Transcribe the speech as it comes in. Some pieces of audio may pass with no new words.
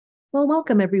Well,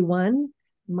 welcome everyone.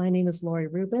 My name is Lori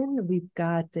Rubin. We've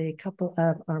got a couple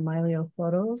of our Mylio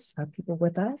Photos people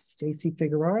with us, JC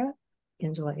Figueroa,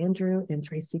 Angela Andrew, and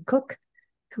Tracy Cook,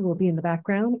 who will be in the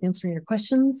background answering your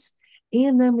questions.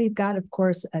 And then we've got, of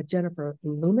course, Jennifer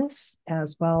Loomis,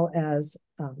 as well as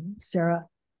Sarah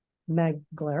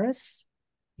Maglaris.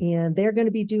 And they're going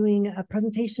to be doing a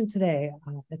presentation today.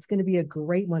 It's going to be a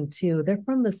great one, too. They're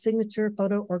from the Signature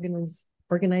Photo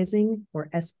Organizing, or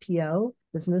SPO,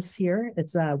 business here.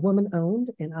 It's a woman-owned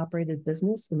and operated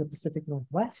business in the Pacific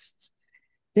Northwest.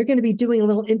 They're going to be doing a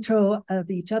little intro of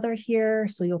each other here,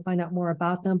 so you'll find out more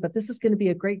about them. But this is going to be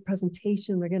a great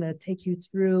presentation. They're going to take you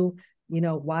through,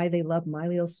 why they love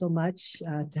Mylio so much,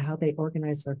 to how they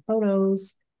organize their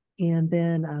photos, and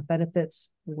then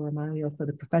benefits for Mylio for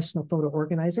the professional photo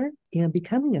organizer and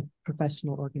becoming a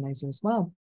professional organizer as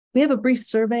well. We have a brief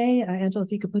survey. Angela,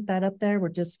 if you could put that up there. We're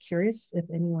just curious if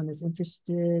anyone is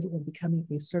interested in becoming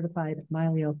a certified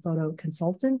Mylio photo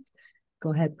consultant.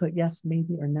 Go ahead, put yes,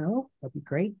 maybe, or no. That'd be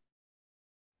great.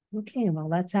 Okay, and while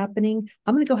that's happening,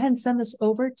 I'm going to go ahead and send this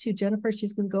over to Jennifer.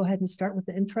 She's going to go ahead and start with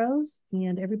the intros,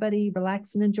 and everybody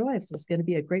relax and enjoy. So it's going to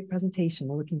be a great presentation.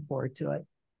 We're looking forward to it.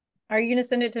 Are you going to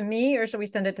send it to me or should we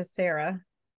send it to Sarah?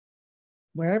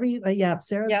 Wherever you, yeah,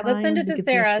 Sarah's fine. Let's send it to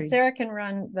Sarah. Sarah can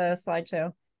run the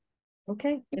slideshow.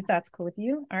 Okay. If that's cool with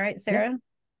you. All right, Sarah,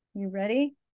 you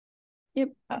ready? Yep.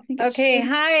 Okay.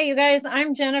 Hi, you guys.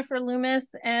 I'm Jennifer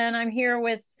Loomis, and I'm here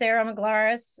with Sarah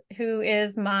Maglaris, who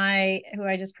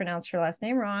I just pronounced her last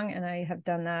name wrong, and I have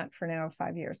done that for now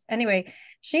 5 years. Anyway,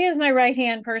 she is my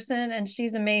right-hand person, and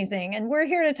she's amazing. And we're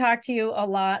here to talk to you a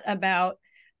lot about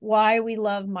why we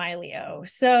love Mylio.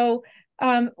 So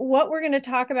what we're going to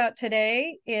talk about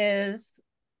today is,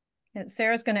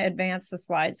 Sarah's going to advance the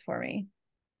slides for me.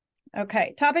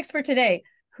 Okay, topics for today.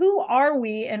 Who are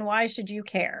we and why should you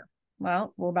care?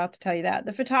 Well, we're about to tell you that.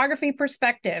 The photography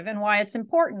perspective and why it's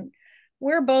important.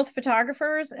 We're both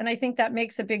photographers, and I think that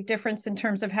makes a big difference in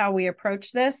terms of how we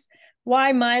approach this.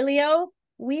 Why Mylio?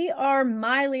 We are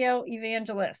Mylio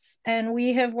evangelists, and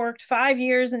we have worked 5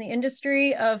 years in the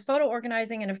industry of photo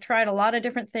organizing and have tried a lot of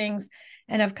different things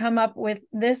and have come up with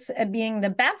this being the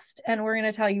best, and we're going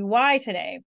to tell you why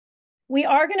today. We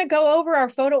are going to go over our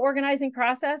photo organizing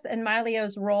process and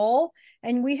Mylio's role.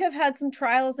 And we have had some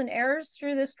trials and errors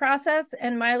through this process,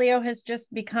 and Mylio has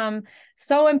just become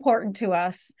so important to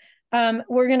us. I'm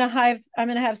going to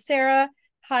have Sarah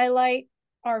highlight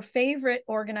our favorite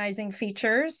organizing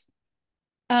features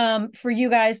for you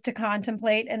guys to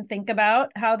contemplate and think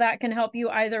about how that can help you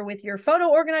either with your photo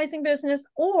organizing business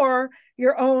or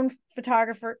your own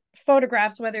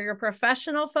photographs, whether you're a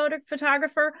professional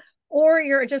photographer or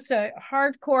you're just a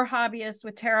hardcore hobbyist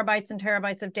with terabytes and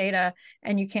terabytes of data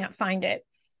and you can't find it.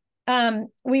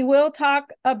 We will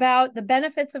talk about the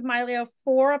benefits of Mylio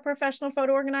for a professional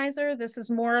photo organizer. This is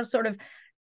more sort of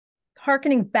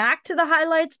harkening back to the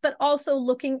highlights, but also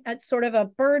looking at sort of a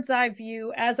bird's eye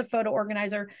view as a photo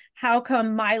organizer. How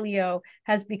come Mylio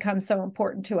has become so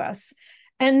important to us?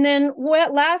 And then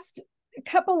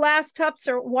couple last tips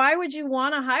are, why would you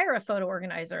want to hire a photo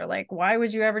organizer? Like, why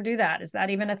would you ever do that? Is that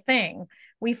even a thing?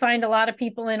 We find a lot of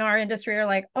people in our industry are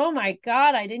like, oh my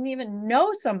God, I didn't even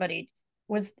know somebody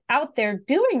was out there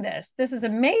doing this. This is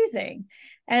amazing.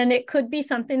 And it could be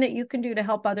something that you can do to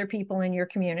help other people in your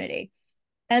community.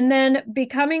 And then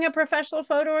becoming a professional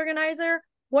photo organizer,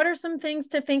 what are some things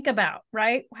to think about,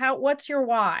 right? What's your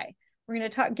why? We're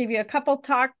going to give you a couple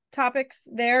topics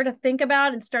there to think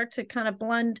about and start to kind of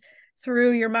blend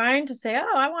through your mind to say,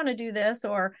 oh, I want to do this,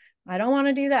 or I don't want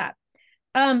to do that.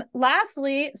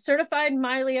 Lastly, certified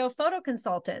Mylio photo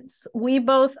consultants. We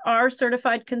both are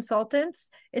certified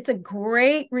consultants. It's a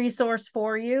great resource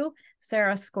for you.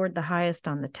 Sarah scored the highest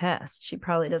on the test. She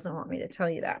probably doesn't want me to tell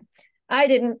you that. I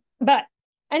didn't, but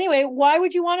anyway, why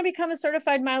would you want to become a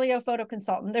certified Mylio photo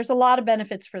consultant? There's a lot of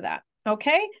benefits for that.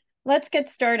 Okay, let's get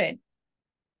started.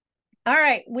 All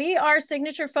right, we are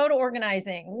Signature Photo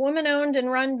Organizing, woman-owned and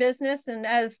run business. And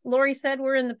as Lori said,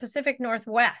 we're in the Pacific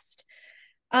Northwest.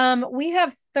 We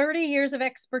have 30 years of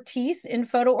expertise in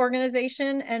photo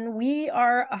organization, and we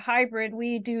are a hybrid.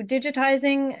 We do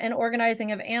digitizing and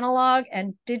organizing of analog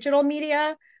and digital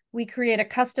media. We create a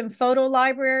custom photo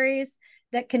libraries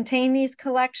that contain these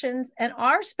collections, and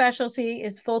our specialty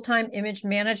is full-time image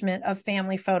management of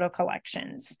family photo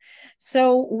collections.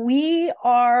 So we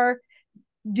are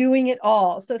doing it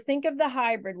all. So think of the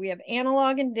hybrid. We have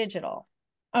analog and digital.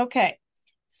 Okay,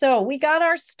 so we got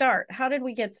our start. How did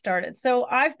we get started? So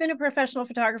I've been a professional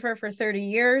photographer for 30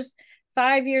 years.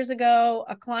 5 years ago,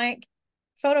 a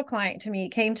photo client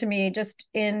came to me just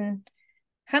in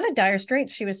kind of dire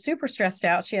straits. She was super stressed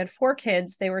out. She had 4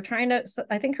 kids. They were trying to,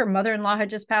 I think her mother-in-law had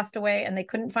just passed away, and they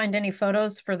couldn't find any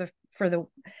photos for the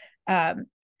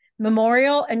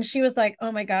memorial. And she was like,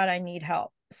 oh my God, I need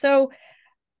help. So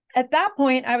at that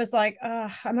point, I was like,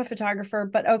 I'm a photographer,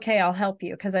 but okay, I'll help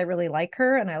you, because I really like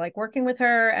her and I like working with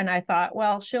her. And I thought,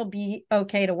 well, she'll be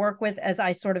okay to work with as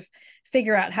I sort of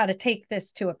figure out how to take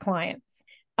this to a client.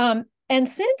 And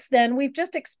since then, we've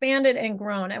just expanded and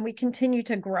grown, and we continue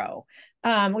to grow.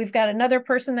 We've got another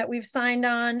person that we've signed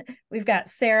on. We've got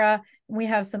Sarah. And we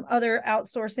have some other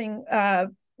outsourcing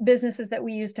businesses that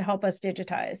we use to help us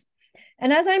digitize.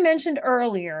 And as I mentioned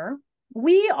earlier,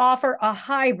 we offer a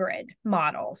hybrid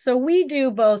model. So we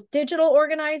do both digital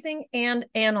organizing and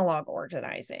analog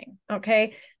organizing.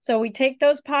 Okay. So we take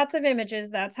those pots of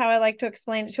images. That's how I like to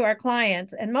explain it to our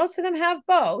clients. And most of them have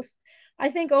both. I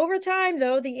think over time,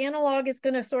 though, the analog is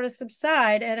going to sort of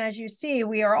subside. And as you see,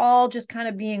 we are all just kind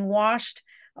of being washed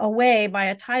away by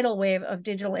a tidal wave of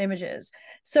digital images.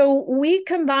 So we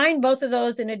combine both of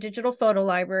those in a digital photo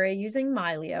library using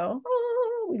Mylio.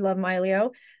 Oh, we love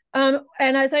Mylio. And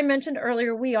as I mentioned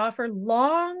earlier, we offer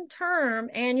long-term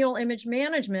annual image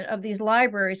management of these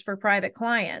libraries for private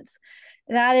clients.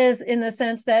 That is in the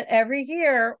sense that every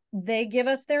year they give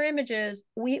us their images,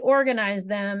 we organize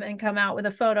them and come out with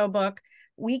a photo book.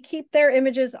 We keep their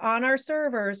images on our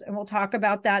servers, and we'll talk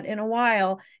about that in a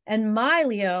while. And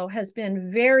Mylio has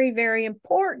been very, very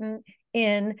important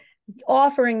in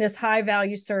offering this high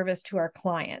value service to our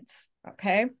clients.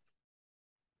 Okay.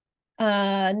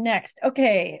 Next.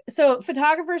 Okay. So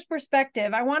photographer's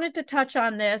perspective, I wanted to touch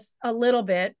on this a little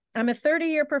bit. I'm a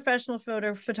 30-year professional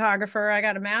photographer. I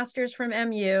got a master's from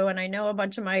MU, and I know a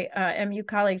bunch of my MU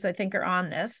colleagues, I think, are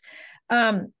on this.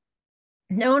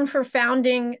 Known for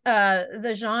founding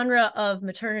the genre of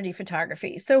maternity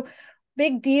photography. So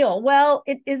big deal. Well,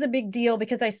 it is a big deal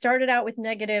because I started out with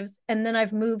negatives and then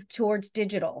I've moved towards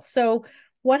digital. So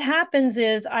what happens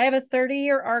is I have a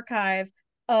 30-year archive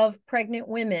of pregnant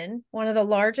women, one of the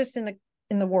largest in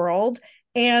the world.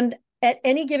 And at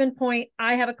any given point,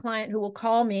 I have a client who will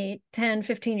call me 10,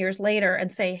 15 years later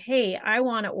and say, hey, I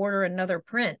want to order another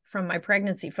print from my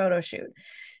pregnancy photo shoot.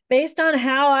 Based on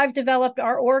how I've developed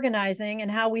our organizing and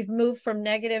how we've moved from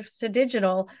negatives to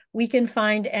digital, we can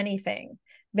find anything.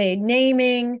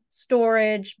 Naming,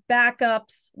 storage,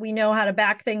 backups. We know how to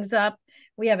back things up.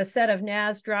 We have a set of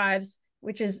NAS drives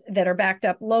that are backed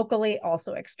up locally,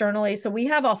 also externally. So we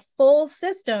have a full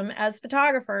system as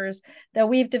photographers that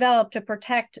we've developed to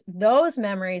protect those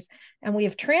memories, and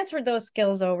we've transferred those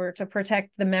skills over to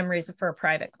protect the memories for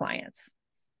private clients.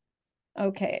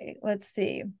 Okay, let's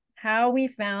see how we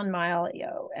found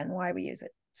Mylio and why we use it.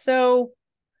 So,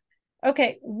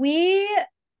 okay,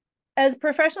 as a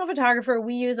professional photographer,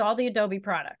 we use all the Adobe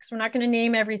products. We're not going to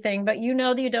name everything, but you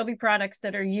know the Adobe products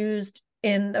that are used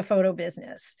in the photo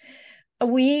business.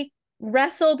 We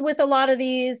wrestled with a lot of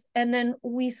these, and then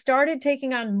we started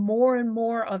taking on more and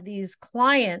more of these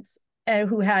clients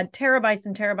who had terabytes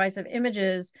and terabytes of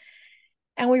images.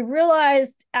 And we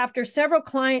realized after several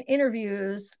client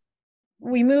interviews,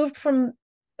 we moved from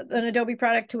an Adobe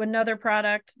product to another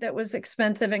product that was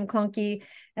expensive and clunky.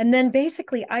 And then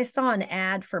basically I saw an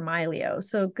ad for Mylio.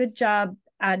 So good job,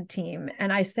 ad team.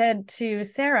 And I said to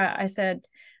Sarah, I sent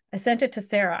it to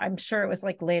Sarah. I'm sure it was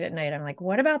like late at night. I'm like,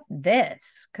 what about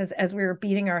this? Because as we were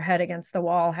beating our head against the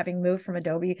wall, having moved from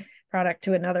Adobe product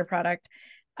to another product,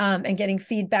 and getting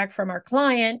feedback from our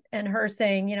client and her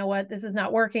saying, you know what, this is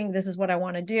not working. This is what I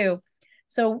want to do.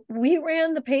 So we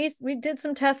ran the pace. We did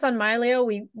some tests on Mylio.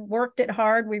 We worked it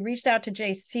hard. We reached out to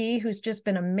JC, who's just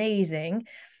been amazing.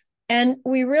 And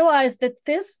we realized that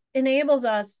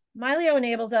Mylio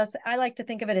enables us, I like to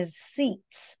think of it as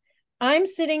seats. I'm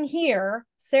sitting here,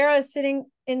 Sarah is sitting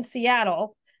in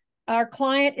Seattle, our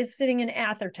client is sitting in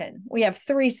Atherton. We have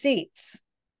 3 seats,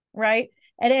 right?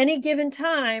 At any given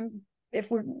time, if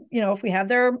we have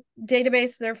their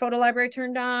database, their photo library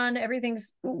turned on,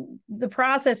 the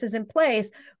process is in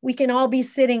place, we can all be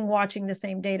sitting watching the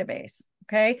same database.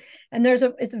 Okay. And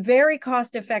it's very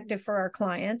cost effective for our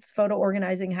clients. Photo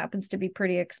organizing happens to be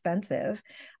pretty expensive.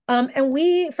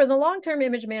 And for the long-term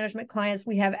image management clients,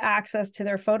 we have access to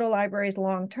their photo libraries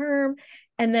long-term.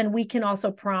 And then we can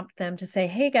also prompt them to say,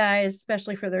 hey guys,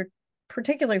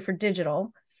 particularly for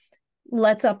digital,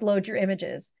 let's upload your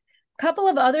images. Couple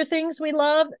of other things we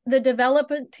love. The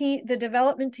development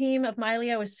team of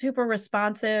Mylio is super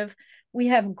responsive. We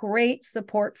have great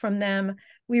support from them.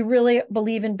 We really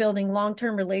believe in building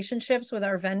long-term relationships with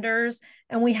our vendors,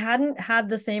 and we hadn't had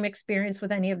the same experience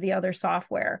with any of the other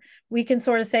software. We can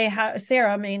sort of say,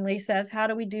 Sarah mainly says, how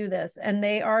do we do this? And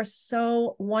they are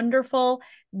so wonderful.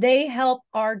 They help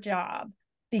our job.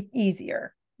 be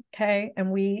easier. Okay.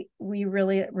 And we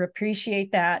really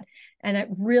appreciate that. And it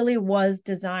really was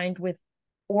designed with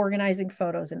organizing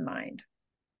photos in mind.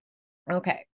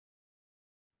 Okay.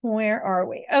 Where are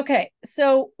we? Okay.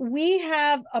 So we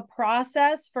have a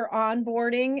process for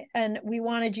onboarding, and we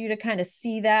wanted you to kind of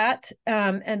see that.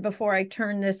 And before I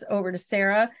turn this over to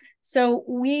Sarah, so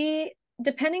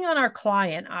depending on our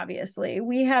client, obviously,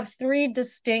 we have three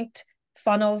distinct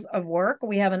funnels of work.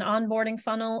 We have an onboarding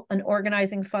funnel, an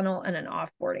organizing funnel, and an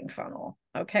offboarding funnel.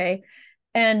 Okay.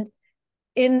 And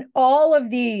in all of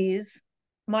these,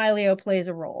 Mylio plays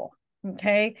a role.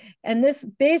 Okay. And this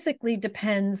basically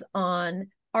depends on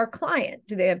our client.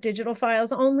 Do they have digital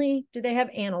files only? Do they have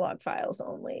analog files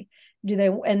only?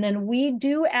 And then we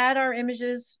do add our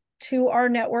images to our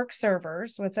network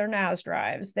servers. What's our NAS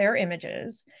drives, their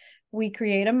images. We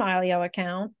create a Mylio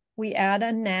account. We add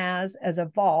a NAS as a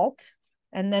vault,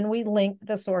 and then we link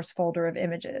the source folder of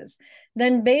images.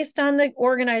 Then based on the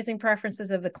organizing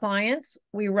preferences of the clients,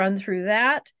 we run through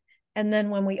that. And then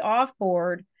when we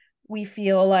offboard, we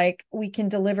feel like we can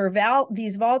deliver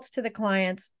these vaults to the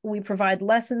clients. We provide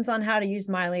lessons on how to use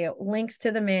Mylio, links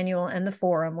to the manual and the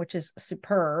forum, which is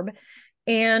superb.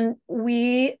 And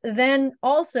we then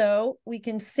also, we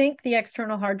can sync the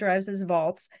external hard drives as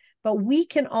vaults, but we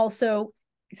can also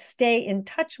stay in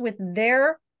touch with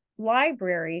their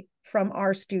library from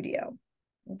our studio.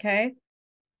 Okay.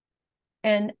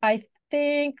 And I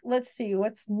think, let's see,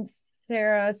 what's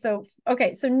Sarah? So,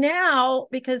 okay. So now,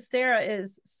 because Sarah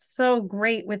is so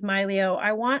great with Mylio,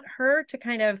 I want her to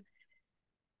kind of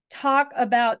talk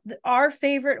about our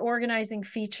favorite organizing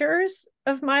features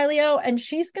of Mylio, and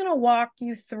she's going to walk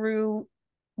you through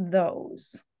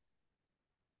those.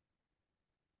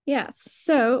 Yeah,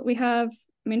 so we have,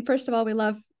 I mean, first of all, we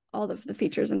love all of the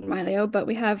features in Mylio, but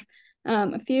we have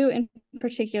a few in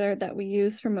particular that we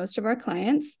use for most of our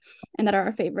clients and that are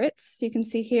our favorites. So you can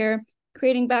see here,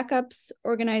 creating backups,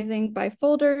 organizing by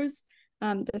folders,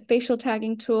 the facial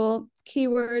tagging tool,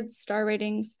 keywords, star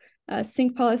ratings,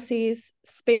 sync policies,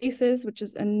 spaces, which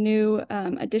is a new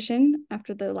addition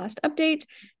after the last update,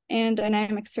 and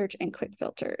dynamic search and quick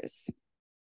filters.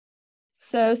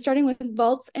 So starting with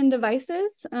vaults and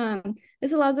devices,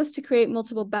 this allows us to create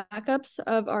multiple backups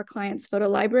of our clients' photo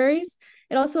libraries.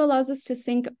 It also allows us to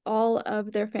sync all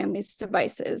of their family's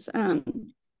devices. So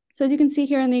as you can see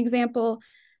here in the example,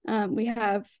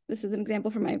 this is an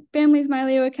example from my family's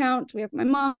Mylio account. We have my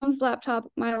mom's laptop,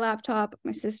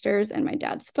 my sister's, and my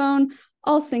dad's phone,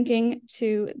 all syncing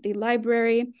to the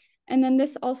library. And then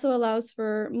this also allows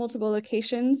for multiple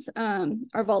locations,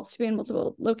 our vaults to be in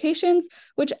multiple locations,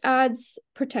 which adds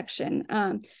protection.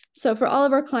 So for all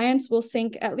of our clients, we'll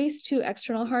sync at least 2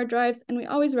 external hard drives, and we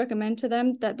always recommend to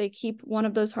them that they keep one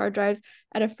of those hard drives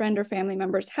at a friend or family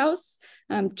member's house,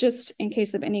 just in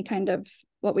case of any kind of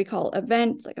what we call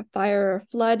event, like a fire or a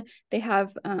flood, they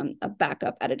have a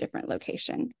backup at a different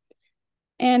location.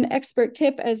 And expert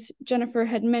tip, as Jennifer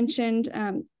had mentioned,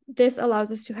 this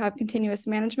allows us to have continuous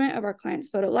management of our clients'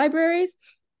 photo libraries.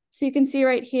 So you can see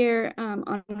right here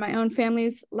on my own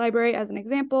family's library as an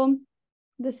example,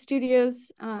 our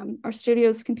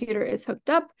studio's computer is hooked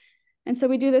up. And so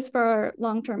we do this for our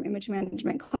long-term image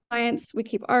management clients. We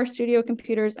keep our studio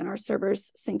computers and our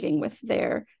servers syncing with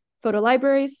their photo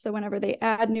libraries. So whenever they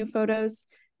add new photos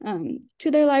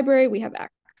to their library, we have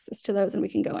access to those and we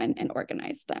can go in and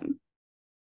organize them.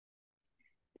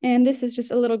 And this is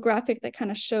just a little graphic that kind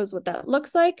of shows what that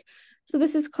looks like. So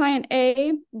this is client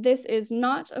A. This is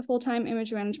not a full-time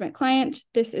image management client.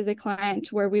 This is a client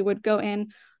where we would go in,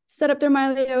 set up their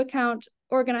Mylio account,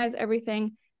 organize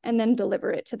everything, and then deliver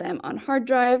it to them on hard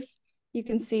drives. You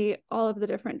can see all of the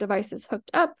different devices hooked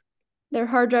up, their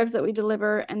hard drives that we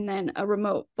deliver, and then a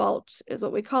remote vault is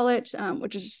what we call it,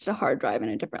 which is just a hard drive in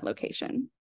a different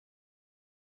location.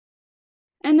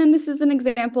 And then this is an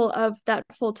example of that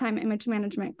full-time image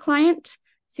management client.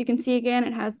 So you can see again,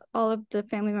 it has all of the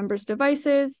family members'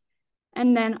 devices,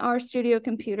 and then our studio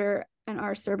computer and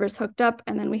our servers hooked up,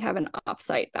 and then we have an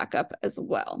offsite backup as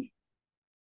well.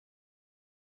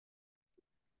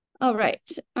 All right,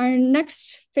 our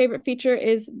next favorite feature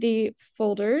is the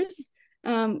folders.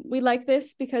 We like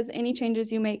this because any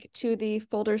changes you make to the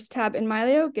folders tab in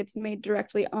Mylio gets made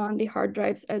directly on the hard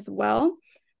drives as well.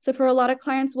 So for a lot of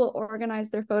clients, we'll organize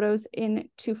their photos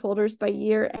into folders by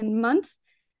year and month.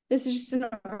 This is just an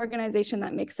organization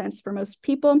that makes sense for most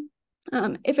people.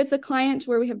 If it's a client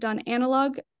where we have done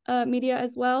analog media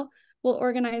as well, we'll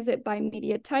organize it by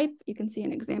media type. You can see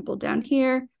an example down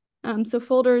here. So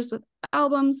folders with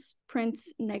albums,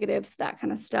 prints, negatives, that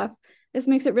kind of stuff. This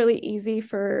makes it really easy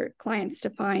for clients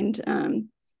to find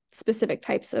specific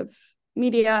types of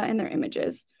media in their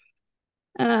images.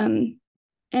 And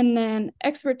then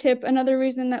expert tip, another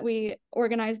reason that we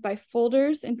organize by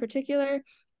folders in particular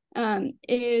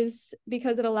is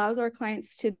because it allows our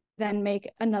clients to then make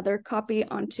another copy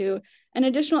onto an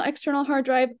additional external hard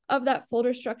drive of that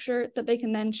folder structure that they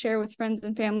can then share with friends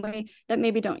and family that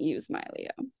maybe don't use Mylio.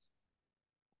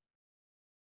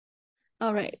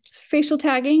 All right, facial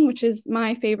tagging, which is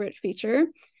my favorite feature.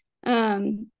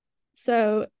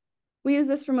 So we use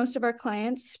this for most of our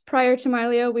clients. Prior to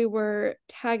Mylio, we were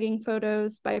tagging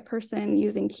photos by person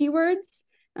using keywords.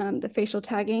 The facial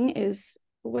tagging is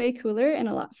way cooler and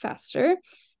a lot faster.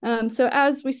 So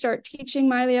as we start teaching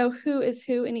Mylio who is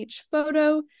who in each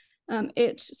photo,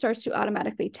 it starts to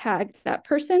automatically tag that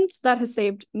person. So that has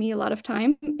saved me a lot of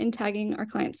time in tagging our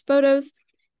clients' photos.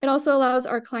 It also allows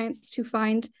our clients to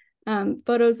find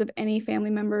photos of any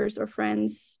family members or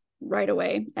friends right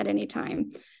away at any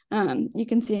time. You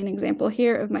can see an example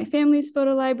here of my family's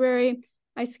photo library.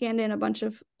 I scanned in a bunch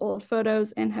of old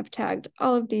photos and have tagged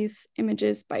all of these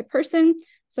images by person.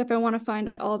 So if I want to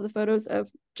find all of the photos of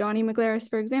Johnny McGlaris,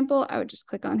 for example, I would just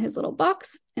click on his little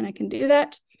box and I can do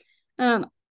that.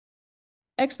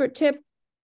 Expert tip,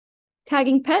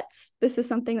 tagging pets. This is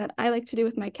something that I like to do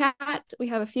with my cat. We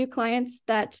have a few clients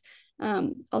that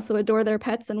also adore their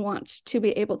pets and want to be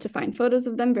able to find photos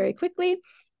of them very quickly.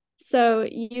 So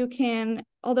you can,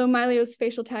 although Mylio's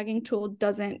facial tagging tool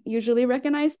doesn't usually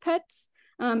recognize pets,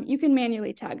 you can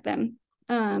manually tag them,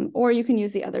 or you can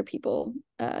use the other people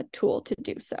tool to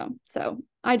do so. So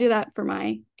I do that for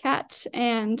my cat,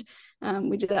 and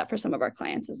we do that for some of our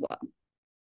clients as well.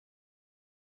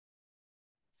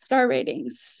 Star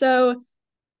ratings. So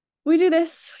we do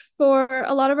this for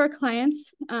a lot of our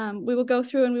clients. We will go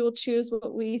through and we will choose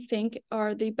what we think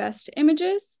are the best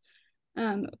images.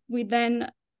 We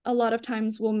then a lot of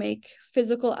times we'll make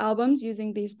physical albums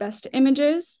using these best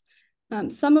images.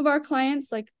 Some of our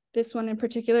clients, like this one in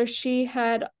particular, she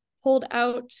had pulled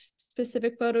out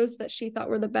specific photos that she thought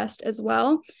were the best as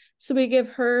well. So we give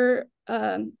her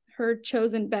her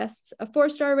chosen bests a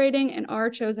 4-star rating and our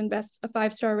chosen bests a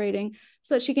 5-star rating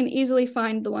so that she can easily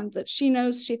find the ones that she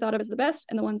knows she thought of as the best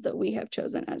and the ones that we have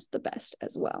chosen as the best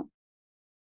as well.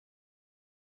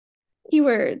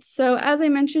 Keywords. So as I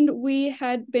mentioned, we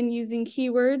had been using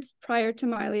keywords prior to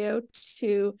Mylio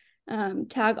to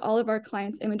tag all of our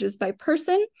clients' images by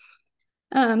person.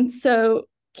 So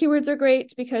keywords are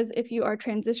great because if you are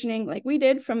transitioning like we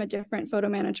did from a different photo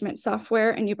management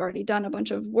software and you've already done a bunch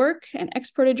of work and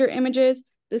exported your images,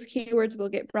 those keywords will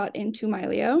get brought into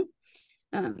Mylio.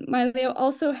 Mylio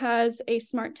also has a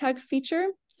smart tag feature,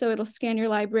 so it'll scan your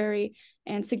library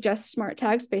and suggest smart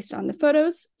tags based on the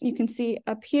photos. You can see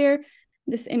up here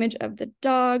this image of the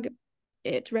dog.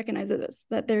 It recognizes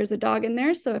that there's a dog in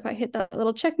there, so if I hit that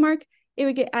little check mark, it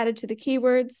would get added to the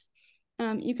keywords.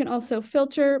 You can also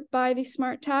filter by the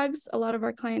smart tags. A lot of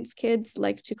our clients' kids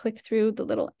like to click through the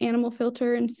little animal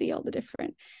filter and see all the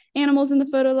different animals in the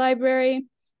photo library.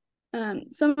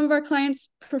 Some of our clients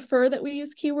prefer that we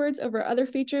use keywords over other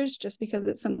features just because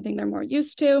it's something they're more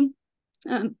used to.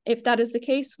 If that is the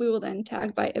case, we will then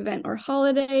tag by event or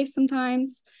holiday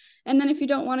sometimes. And then if you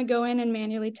don't want to go in and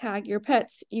manually tag your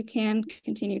pets, you can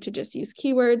continue to just use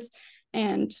keywords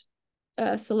and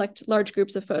select large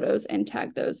groups of photos and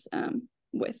tag those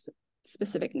with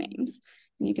specific names.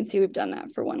 And you can see we've done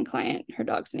that for one client. Her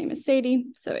dog's name is Sadie,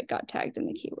 so it got tagged in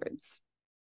the keywords.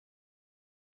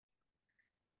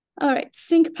 All right,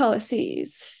 sync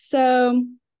policies. So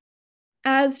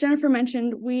as Jennifer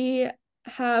mentioned, we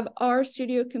have our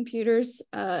studio computers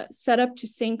set up to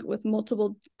sync with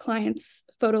multiple clients'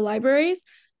 photo libraries.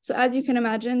 So as you can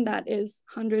imagine, that is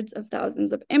hundreds of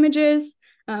thousands of images.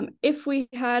 If we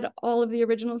had all of the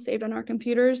originals saved on our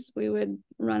computers, we would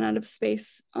run out of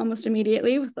space almost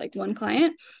immediately with like one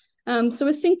client. So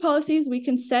with sync policies, we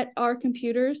can set our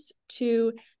computers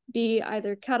to be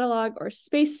either catalog or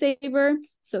space saver,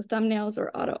 so thumbnails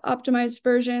or auto-optimized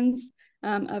versions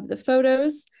of the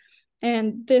photos.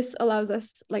 And this allows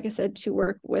us, like I said, to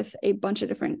work with a bunch of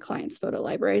different clients' photo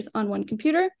libraries on one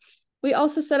computer. We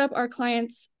also set up our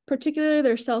clients, particularly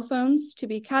their cell phones, to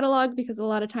be cataloged because a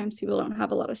lot of times people don't have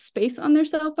a lot of space on their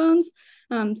cell phones.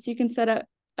 So you can set it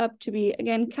up to be,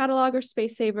 again, catalog or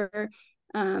space saver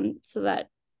so that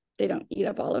they don't eat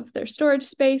up all of their storage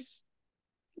space.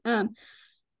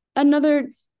 Another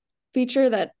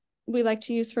feature that we like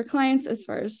to use for clients as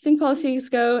far as sync policies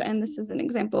go, and this is an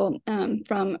example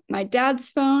from my dad's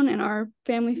phone in our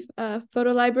family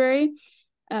photo library.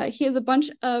 He has a bunch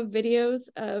of videos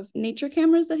of nature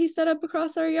cameras that he set up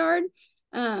across our yard.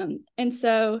 And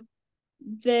so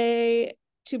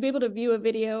to be able to view a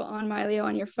video on Mylio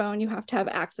on your phone, you have to have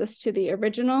access to the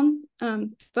original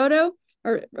photo.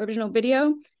 or original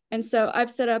video. And so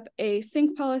I've set up a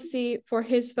sync policy for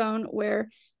his phone where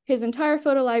his entire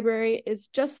photo library is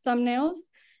just thumbnails.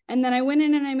 And then I went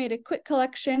in and I made a quick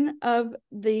collection of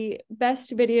the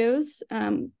best videos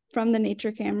from the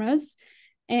nature cameras.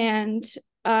 And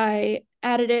I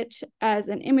added it as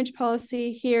an image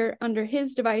policy here under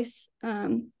his device,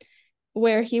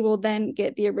 where he will then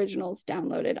get the originals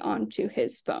downloaded onto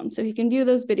his phone. So he can view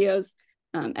those videos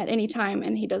at any time,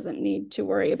 and he doesn't need to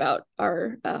worry about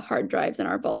our hard drives and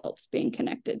our vaults being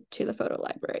connected to the photo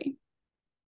library.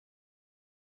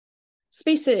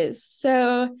 Spaces.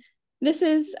 So this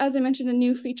is, as I mentioned, a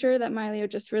new feature that Mylio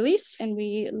just released, and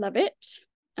we love it.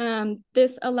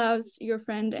 This allows your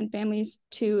friend and families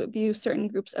to view certain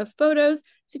groups of photos.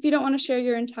 So if you don't want to share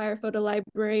your entire photo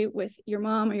library with your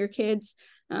mom or your kids,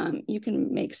 you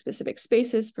can make specific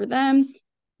spaces for them.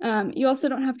 You also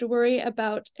don't have to worry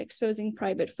about exposing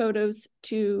private photos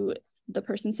to the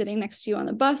person sitting next to you on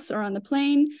the bus or on the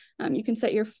plane. You can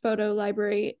set your photo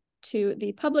library to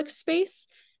the public space.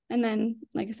 And then,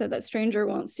 like I said, that stranger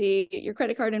won't see your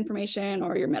credit card information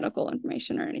or your medical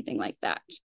information or anything like that.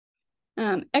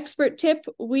 Expert tip,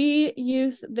 we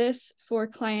use this for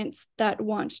clients that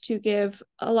want to give,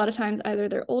 a lot of times, either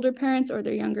their older parents or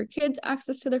their younger kids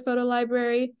access to their photo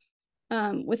library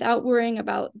without worrying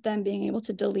about them being able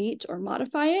to delete or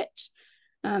modify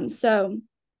it. So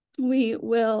we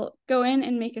will go in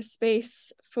and make a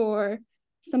space for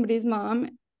somebody's mom,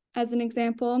 as an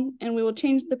example, and we will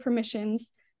change the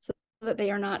permissions so that they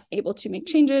are not able to make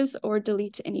changes or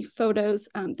delete any photos.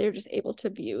 They're just able to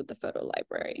view the photo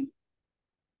library.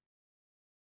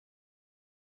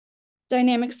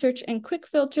 Dynamic search and quick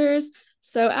filters.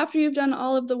 So after you've done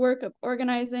all of the work of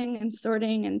organizing and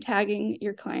sorting and tagging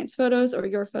your client's photos or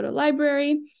your photo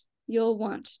library, you'll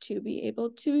want to be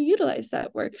able to utilize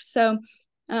that work. So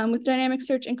with dynamic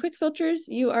search and quick filters,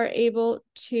 you are able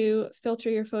to filter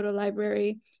your photo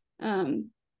library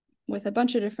with a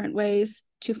bunch of different ways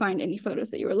to find any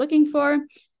photos that you were looking for.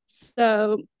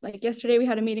 So like yesterday, we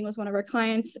had a meeting with one of our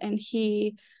clients, and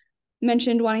he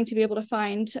mentioned wanting to be able to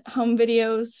find home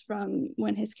videos from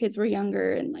when his kids were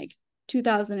younger in like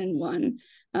 2001.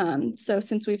 So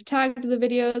since we've tagged the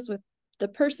videos with the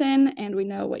person and we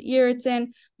know what year it's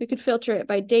in, we could filter it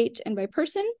by date and by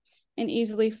person and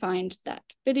easily find that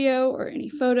video or any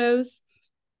photos.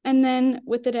 And then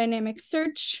with the dynamic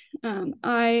search,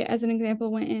 I, as an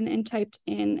example, went in and typed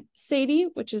in Sadie,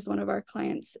 which is one of our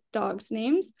clients' dogs'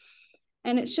 names,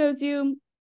 and it shows you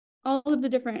all of the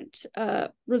different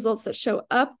results that show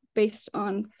up based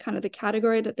on kind of the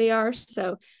category that they are.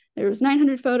 So there was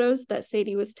 900 photos that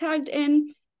Sadie was tagged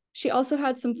in. She also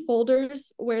had some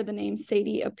folders where the name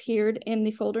Sadie appeared in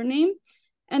the folder name.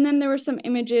 And then there were some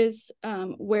images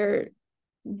where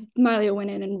Mylio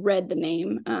went in and read the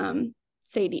name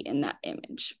Sadie in that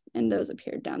image, and those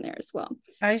appeared down there as well.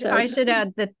 I should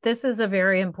add that this is a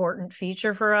very important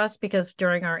feature for us, because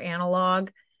during our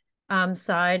analog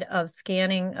side of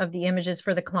scanning of the images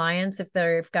for the clients, if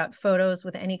they've got photos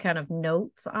with any kind of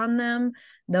notes on them,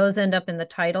 those end up in the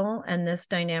title, and this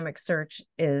dynamic search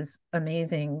is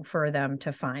amazing for them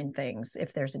to find things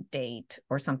if there's a date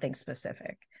or something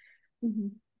specific. Mm-hmm.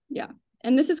 Yeah,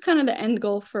 and this is kind of the end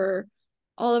goal for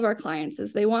all of our clients,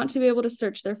 is they want to be able to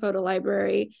search their photo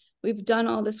library. We've done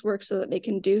all this work so that they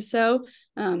can do so,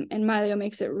 and Mylio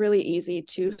makes it really easy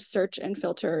to search and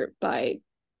filter by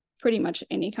pretty much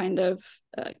any kind of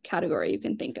category you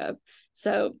can think of.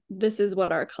 So this is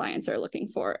what our clients are looking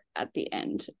for at the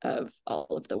end of all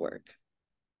of the work.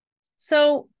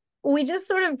 So we just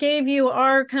sort of gave you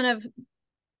our kind of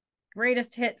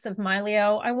greatest hits of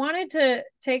Mylio. I wanted to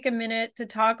take a minute to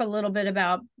talk a little bit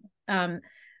about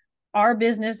our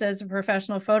business as a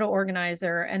professional photo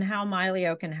organizer and how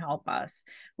Mylio can help us.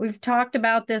 We've talked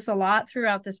about this a lot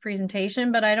throughout this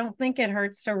presentation, but I don't think it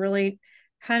hurts to really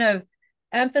kind of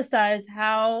emphasize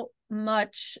how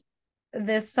much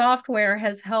this software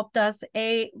has helped us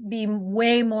be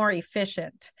way more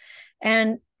efficient.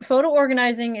 And photo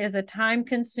organizing is a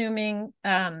time-consuming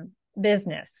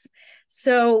business.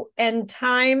 So, and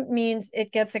time means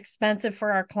it gets expensive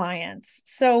for our clients.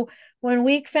 So when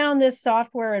we found this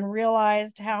software and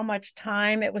realized how much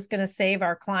time it was going to save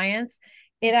our clients,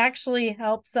 it actually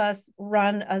helps us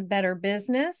run a better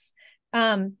business.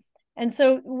 And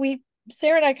so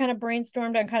Sarah and I kind of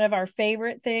brainstormed on kind of our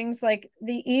favorite things, like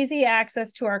the easy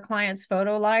access to our clients'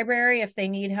 photo library if they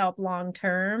need help long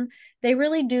term. They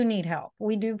really do need help.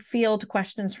 We do field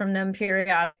questions from them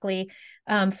periodically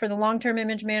for the long-term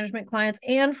image management clients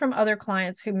and from other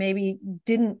clients who maybe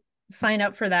didn't sign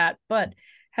up for that, but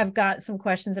have got some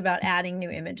questions about adding new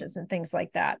images and things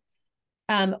like that.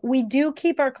 We do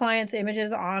keep our clients'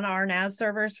 images on our NAS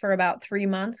servers for about 3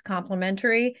 months,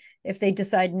 complimentary, if they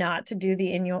decide not to do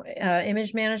the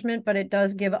image management, but it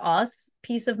does give us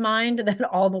peace of mind that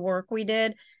all the work we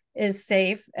did is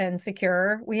safe and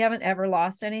secure. We haven't ever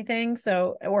lost anything,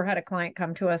 or had a client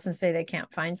come to us and say they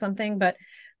can't find something, but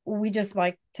we just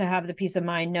like to have the peace of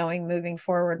mind knowing moving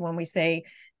forward when we say,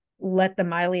 let the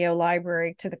Mylio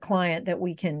library to the client, that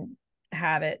we can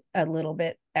have it a little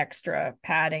bit extra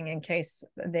padding in case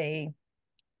they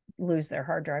lose their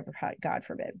hard drive, God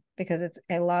forbid, because it's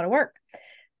a lot of work.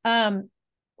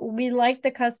 We like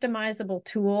the customizable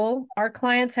tool. Our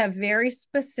clients have very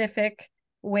specific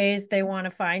ways they want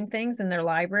to find things in their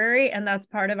library, and that's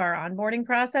part of our onboarding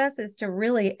process, is to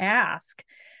really ask,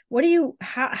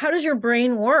 how does your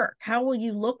brain work? How will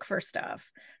you look for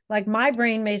stuff? Like, my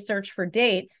brain may search for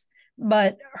dates,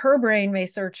 but her brain may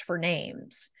search for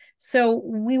names. So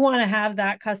we want to have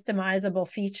that customizable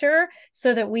feature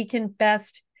so that we can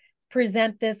best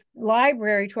present this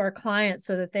library to our clients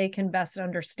so that they can best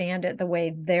understand it the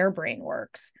way their brain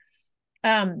works.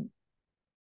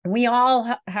 We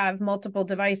all have multiple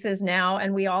devices now,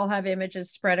 and we all have images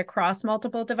spread across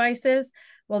multiple devices.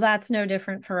 Well, that's no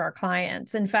different for our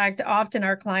clients. In fact, often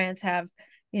our clients have,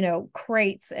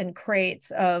 crates and crates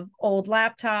of old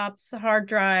laptops, hard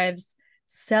drives,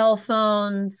 cell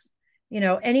phones,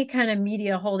 any kind of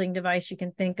media holding device you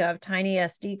can think of, tiny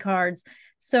SD cards.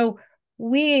 So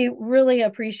we really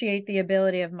appreciate the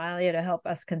ability of Mylio to help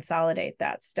us consolidate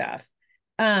that stuff.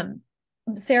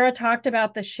 Sarah talked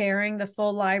about the sharing the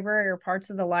full library or parts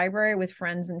of the library with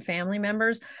friends and family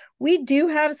members. We do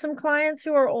have some clients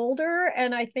who are older,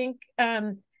 and I think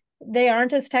they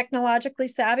aren't as technologically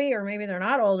savvy, or maybe they're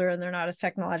not older and they're not as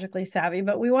technologically savvy,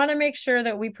 but we want to make sure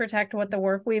that we protect what the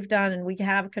work we've done, and we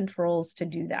have controls to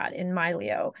do that in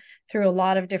Mylio through a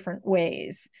lot of different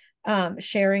ways.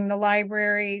 Sharing the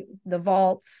library, the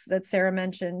vaults that Sarah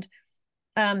mentioned.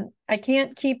 I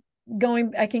can keep going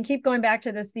back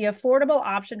to this, the affordable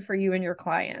option for you and your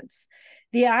clients.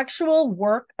 The actual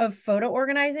work of photo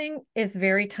organizing is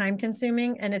very time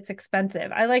consuming and it's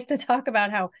expensive. I like to talk about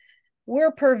how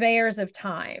we're purveyors of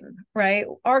time, right?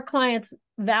 Our clients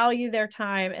value their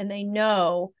time, and they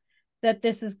know that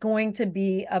this is going to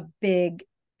be a big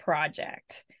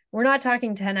project. We're not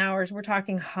talking 10 hours, we're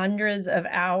talking hundreds of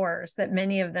hours that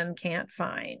many of them can't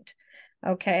find.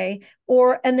 Okay.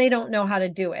 And they don't know how to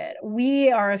do it.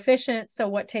 We are efficient. So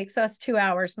what takes us 2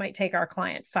 hours might take our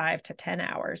client 5 to 10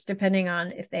 hours, depending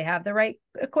on if they have the right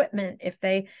equipment, if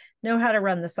they know how to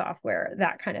run the software,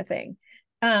 that kind of thing.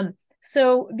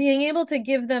 So being able to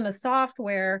give them a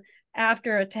software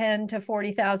after a $10,000 to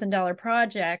 $40,000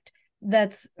 project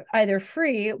that's either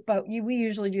free, but we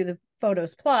usually do the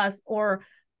Photos Plus, or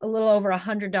a little over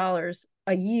 $100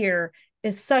 a year,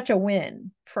 is such a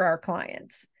win for our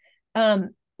clients.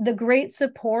 The great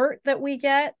support that we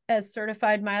get as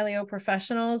certified Mylio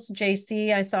professionals,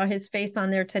 JC, I saw his face on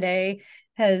there today,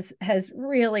 has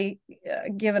really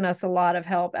given us a lot of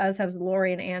help, as has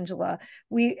Lori and Angela,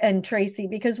 and Tracy,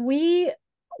 because we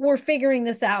were figuring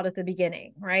this out at the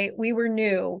beginning, right? We were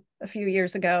new a few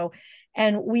years ago,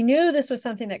 and we knew this was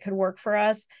something that could work for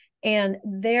us, and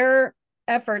their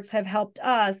efforts have helped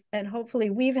us, and hopefully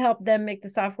we've helped them make the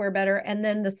software better. And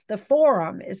then the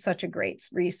forum is such a great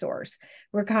resource.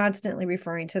 We're constantly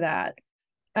referring to that.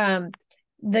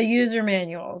 The user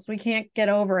manuals, we can't get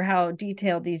over how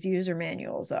detailed these user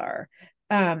manuals are.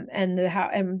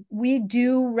 And we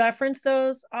do reference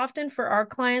those often for our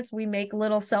clients. We make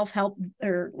little self-help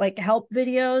or like help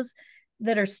videos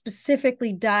that are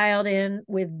specifically dialed in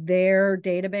with their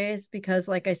database, because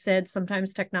like I said,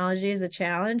 sometimes technology is a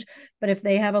challenge, but if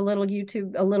they have a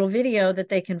little video that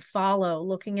they can follow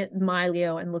looking at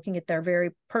Mylio and looking at their very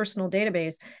personal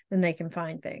database, then they can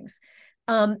find things.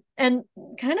 And kind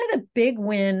of the big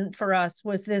win for us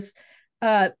was this,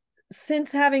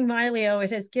 since having Mylio,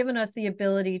 it has given us the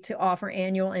ability to offer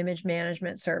annual image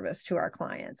management service to our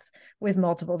clients with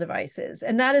multiple devices.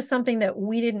 And that is something that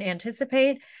we didn't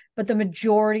anticipate, but the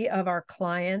majority of our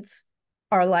clients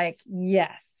are like,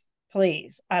 yes,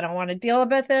 please. I don't want to deal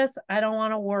with this. I don't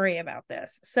want to worry about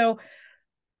this. So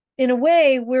in a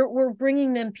way, we're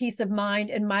bringing them peace of mind,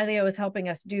 and Mylio is helping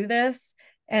us do this.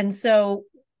 And so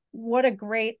what a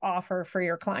great offer for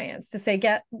your clients to say,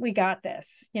 we got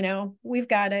this, we've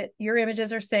got it. Your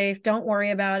images are safe. Don't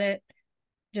worry about it.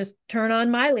 Just turn on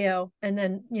Mylio. And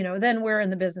then, then we're in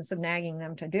the business of nagging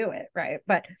them to do it. Right.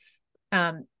 But,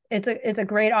 it's a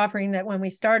great offering that when we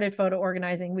started photo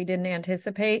organizing, we didn't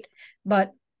anticipate,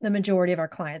 but the majority of our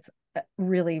clients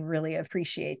really, really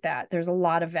appreciate that. There's a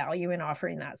lot of value in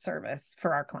offering that service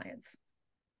for our clients.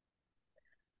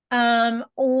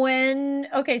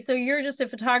 Okay, so you're just a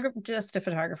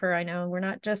photographer. I know we're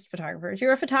not just photographers.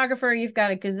 You're a photographer. You've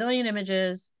got a gazillion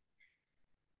images.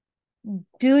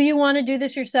 Do you want to do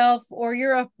this yourself, or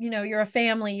you're a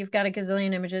family, you've got a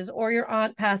gazillion images, or your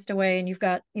aunt passed away and you've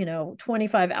got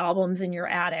 25 albums in your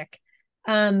attic?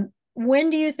 When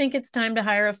do you think it's time to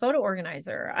hire a photo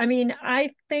organizer? I mean,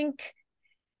 I think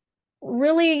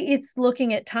really it's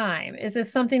looking at time. Is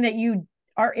this something that you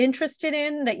are interested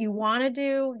in, that you want to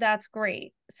do? That's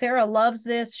great. Sarah loves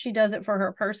this. She does it for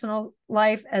her personal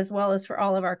life as well as for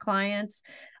all of our clients.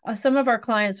 Some of our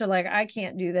clients are like, I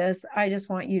can't do this. I just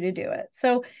want you to do it.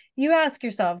 So you ask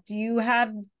yourself, do you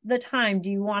have the time?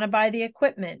 Do you want to buy the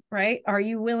equipment, right? Are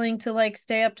you willing to like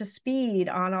stay up to speed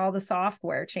on all the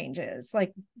software changes?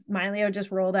 Like Mylio just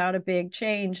rolled out a big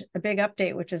change, a big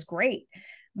update, which is great.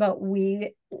 But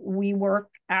we work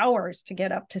hours to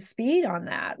get up to speed on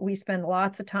that. We spend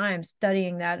lots of time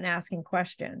studying that and asking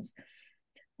questions.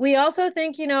 We also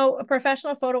think, a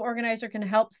professional photo organizer can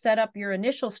help set up your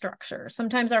initial structure.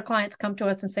 Sometimes our clients come to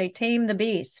us and say, tame the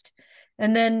beast.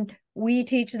 And then we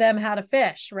teach them how to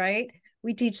fish, right?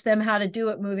 We teach them how to do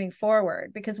it moving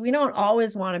forward, because we don't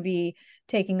always want to be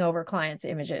taking over clients'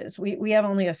 images. We have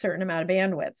only a certain amount of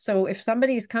bandwidth. So if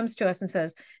somebody comes to us and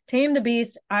says, tame the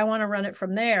beast, I want to run it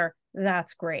from there,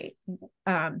 that's great.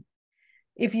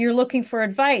 If you're looking for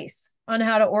advice on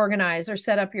how to organize or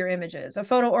set up your images, a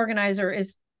photo organizer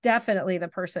is definitely the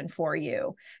person for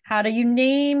you. How do you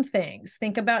name things?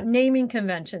 Think about naming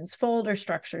conventions, folder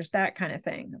structures, that kind of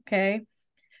thing. Okay.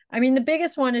 I mean, the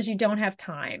biggest one is you don't have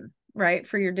time, right,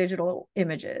 for your digital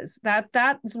images.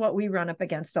 That's what we run up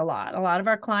against a lot. A lot of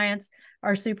our clients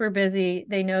are super busy.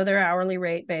 They know their hourly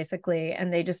rate basically,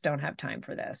 and they just don't have time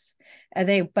for this.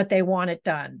 But they want it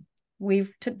done.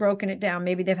 We've broken it down.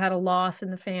 Maybe they've had a loss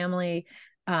in the family.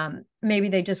 Maybe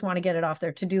they just want to get it off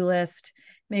their to-do list.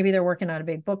 Maybe they're working on a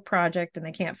big book project and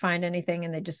they can't find anything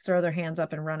and they just throw their hands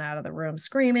up and run out of the room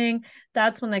screaming.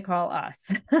 That's when they call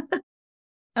us.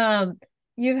 I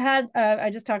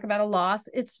just talked about a loss.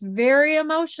 It's very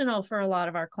emotional for a lot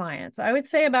of our clients. I would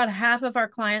say about half of our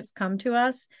clients come to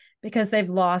us because they've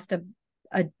lost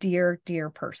a dear, dear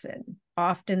person,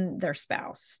 often their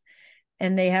spouse.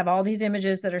 And they have all these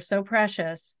images that are so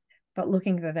precious, but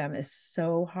looking through them is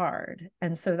so hard.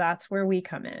 And so that's where we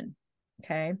come in.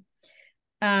 Okay.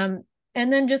 And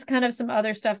then just kind of some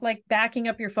other stuff like backing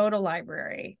up your photo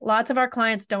library. Lots of our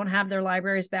clients don't have their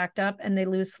libraries backed up and they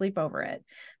lose sleep over it.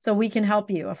 So we can help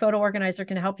you. A photo organizer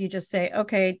can help you just say,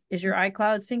 okay, is your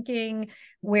iCloud syncing?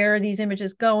 Where are these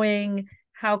images going?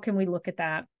 How can we look at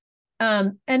that?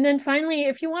 And then finally,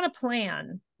 if you want to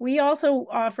plan, we also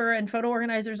offer, and photo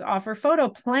organizers offer, photo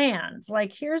plans.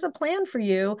 Like, here's a plan for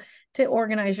you to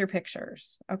organize your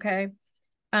pictures. Okay.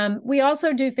 We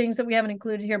also do things that we haven't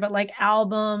included here, but like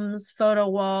albums, photo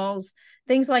walls,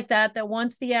 things like that, that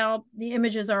once the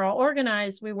images are all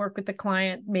organized, we work with the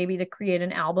client maybe to create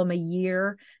an album a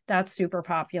year. That's super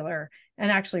popular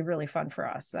and actually really fun for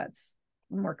us. That's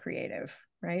more creative,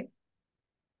 right?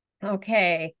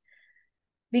 Okay.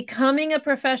 Becoming a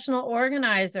professional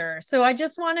organizer. So I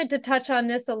just wanted to touch on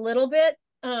this a little bit.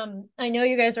 I know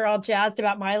you guys are all jazzed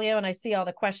about Mylio and I see all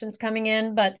the questions coming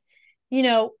in, but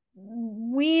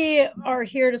we are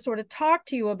here to sort of talk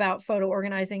to you about photo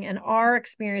organizing and our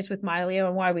experience with Mylio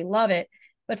and why we love it.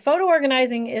 But photo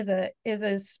organizing is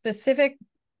a specific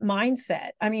mindset.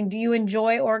 I mean, do you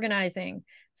enjoy organizing?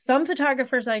 Some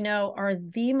photographers I know are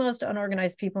the most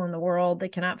unorganized people in the world. They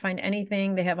cannot find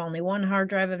anything. They have only one hard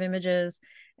drive of images,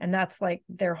 and that's like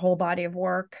their whole body of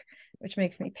work, which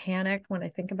makes me panic when I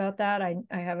think about that. I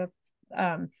have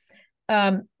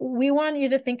we want you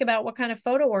to think about what kind of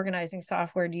photo organizing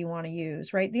software do you want to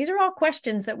use, right? These are all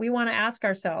questions that we want to ask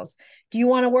ourselves. Do you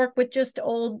want to work with just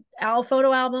old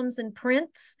photo albums and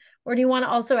prints, or do you want to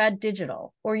also add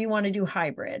digital, or you want to do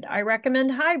hybrid? I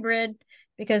recommend hybrid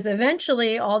because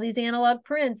eventually all these analog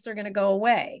prints are going to go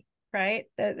away, right?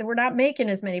 We're not making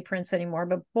as many prints anymore,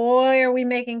 but boy, are we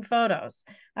making photos.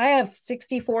 I have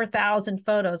 64,000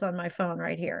 photos on my phone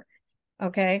right here.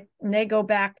 Okay. And they go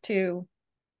back to,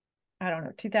 I don't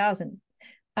know, 2000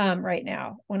 right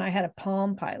now when I had a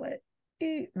Palm Pilot.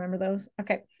 Remember those?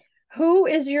 Okay. Who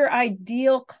is your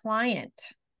ideal client?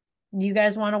 Do you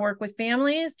guys want to work with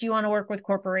families? Do you want to work with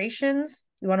corporations?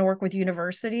 Do you want to work with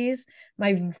universities?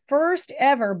 My first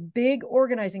ever big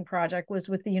organizing project was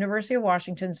with the University of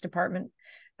Washington's Department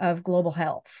of Global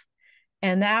Health.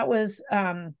 And that was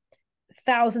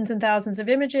thousands and thousands of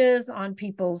images on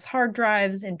people's hard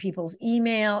drives and people's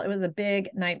email. It was a big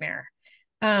nightmare.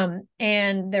 And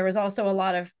there was also a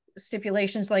lot of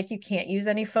stipulations, like you can't use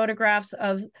any photographs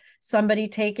of somebody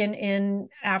taken in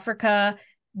Africa.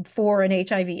 for an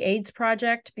HIV/AIDS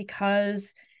project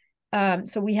because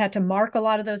so we had to mark a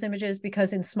lot of those images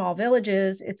because in small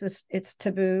villages, it's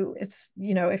taboo. It's,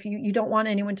 if you don't want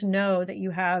anyone to know that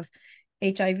you have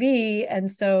HIV.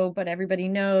 And so, but everybody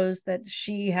knows that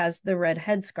she has the red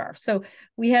headscarf. So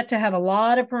we had to have a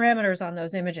lot of parameters on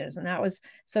those images. And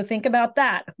so think about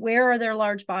that. Where are there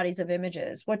large bodies of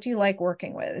images? What do you like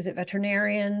working with? Is it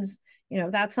veterinarians?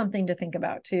 That's something to think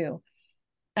about too.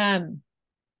 Digitizing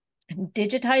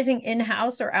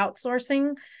in-house or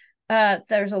outsourcing.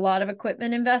 There's a lot of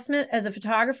equipment investment. As a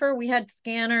photographer, we had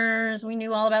scanners. We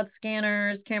knew all about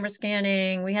scanners, camera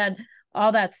scanning. We had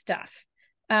all that stuff.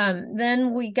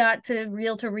 Then we got to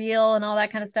reel and all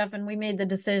that kind of stuff. And we made the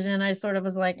decision. I sort of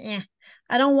was like,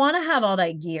 I don't want to have all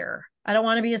that gear. I don't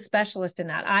want to be a specialist in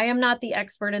that. I am not the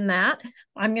expert in that.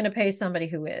 I'm going to pay somebody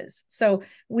who is. So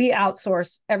we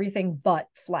outsource everything but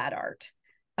flat art.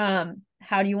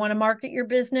 How do you want to market your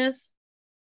business?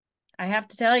 I have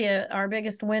to tell you, our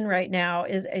biggest win right now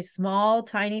is a small,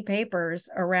 tiny papers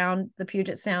around the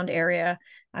Puget Sound area.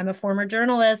 I'm a former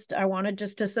journalist. I wanted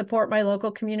just to support my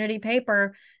local community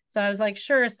paper. So I was like,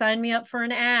 sure, sign me up for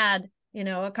an ad,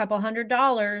 a couple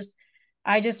 $100.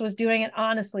 I just was doing it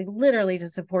honestly, literally to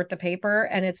support the paper.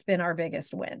 And it's been our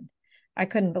biggest win. I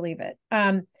couldn't believe it.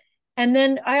 And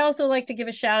then I also like to give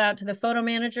a shout out to the photo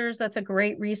managers. That's a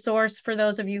great resource for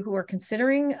those of you who are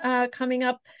considering coming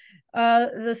up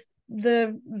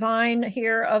the vine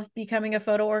here of becoming a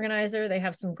photo organizer. They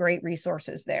have some great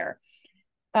resources there.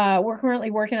 We're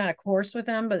currently working on a course with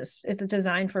them, but it's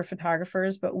designed for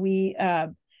photographers, but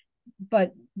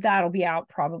that'll be out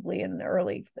probably in the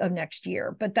early of next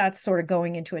year. But that's sort of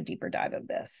going into a deeper dive of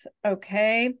this.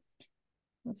 Okay.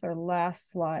 That's our last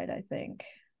slide, I think.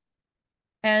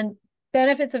 And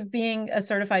benefits of being a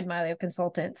certified Mylio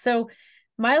consultant. So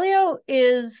Mylio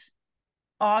is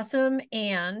awesome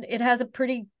and it has a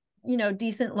pretty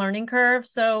decent learning curve.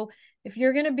 So if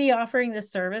you're going to be offering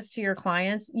this service to your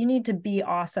clients, you need to be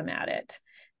awesome at it.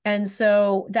 And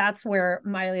so that's where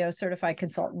Mylio certified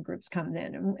consultant groups come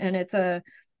in. And it's a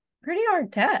pretty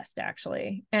hard test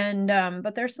actually. And,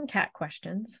 but there's some cat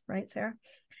questions, right, Sarah?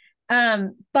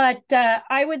 But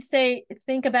I would say,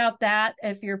 think about that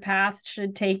if your path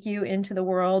should take you into the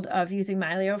world of using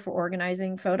Mylio for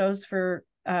organizing photos for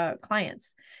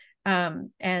clients.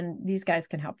 And these guys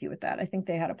can help you with that. I think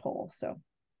they had a poll. So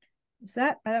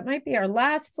that might be our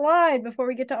last slide before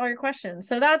we get to all your questions.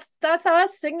 So that's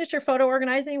us, Signature Photo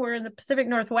Organizing. We're in the Pacific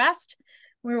Northwest.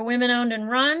 We're women owned and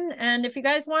run. And if you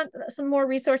guys want some more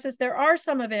resources, there are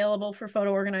some available for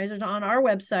photo organizers on our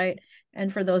website.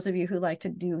 And for those of you who like to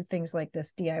do things like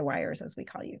this, DIYers, as we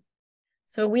call you.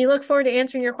 So we look forward to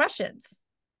answering your questions.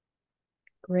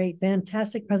 Great.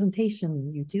 Fantastic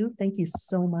presentation, you two. Thank you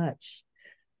so much.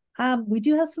 We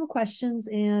do have some questions,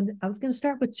 and I was going to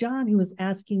start with John, who was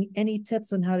asking any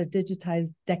tips on how to digitize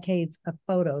decades of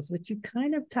photos, which you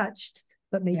kind of touched,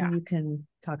 but maybe you can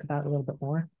talk about a little bit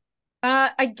more.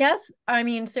 I guess,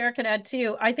 Sarah could add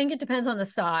too. I think it depends on the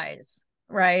size,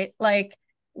 right? Like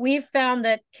we've found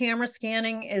that camera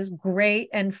scanning is great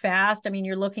and fast.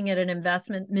 You're looking at an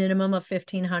investment minimum of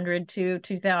 $1,500 to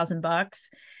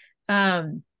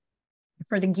 $2,000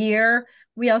 for the gear.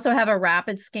 We also have a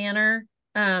rapid scanner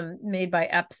made by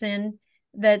Epson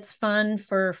that's fun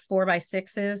for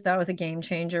 4x6s. That was a game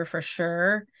changer for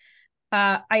sure.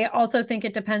 I also think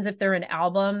it depends if they're in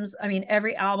albums.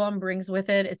 Every album brings with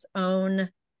it its own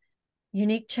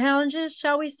unique challenges,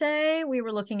 shall we say. We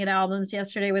were looking at albums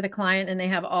yesterday with a client and they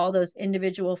have all those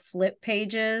individual flip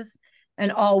pages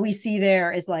and all we see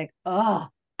there is like,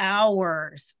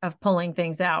 hours of pulling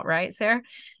things out, right, Sarah?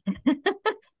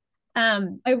 I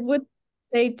would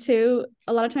say too,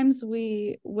 a lot of times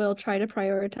we will try to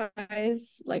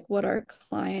prioritize like what our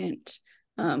client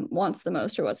wants the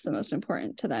most or what's the most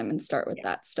important to them and start with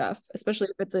that stuff, especially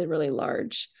if it's a really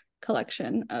large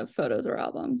collection of photos or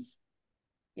albums.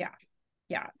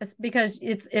 Yeah, it's because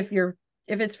if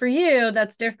it's for you,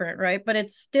 that's different, right? But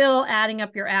it's still adding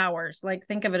up your hours. Like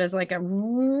think of it as like a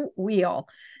wheel.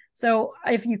 So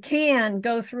if you can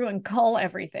go through and cull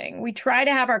everything, we try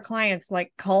to have our clients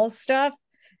like cull stuff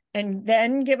and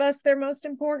then give us their most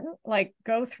important, like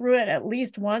go through it at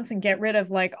least once and get rid of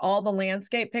like all the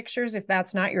landscape pictures if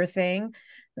that's not your thing.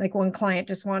 Like one client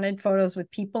just wanted photos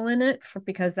with people in it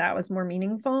because that was more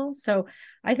meaningful. So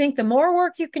I think the more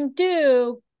work you can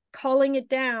do culling it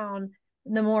down,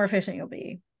 the more efficient you'll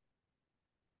be.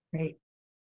 Great.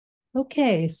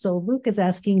 Okay, so Luke is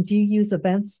asking, do you use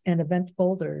events and event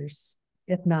folders?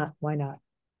 If not, why not?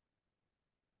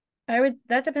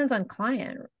 That depends on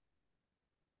client.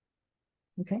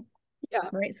 Okay. Yeah.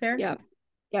 Right, Sarah?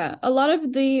 Yeah. A lot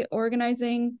of the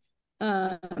organizing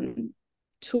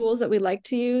tools that we like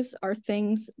to use are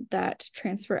things that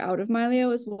transfer out of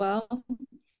Mylio as well.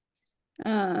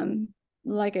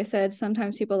 Like I said,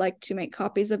 sometimes people like to make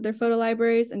copies of their photo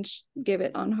libraries and give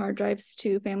it on hard drives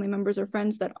to family members or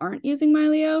friends that aren't using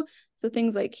Mylio. So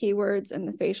things like keywords and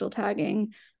the facial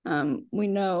tagging, we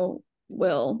know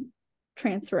will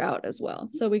transfer out as well.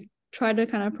 So we try to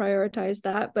kind of prioritize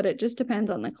that, but it just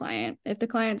depends on the client. If the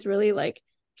client's really like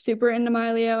super into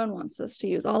Mylio and wants us to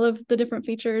use all of the different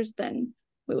features, then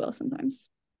we will sometimes.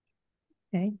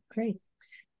 Okay, great.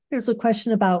 There's a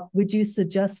question about, would you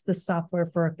suggest the software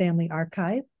for a family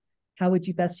archive? How would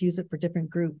you best use it for different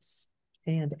groups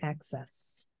and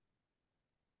access?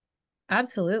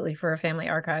 Absolutely, for a family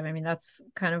archive. I mean, that's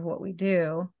kind of what we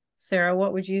do. Sarah,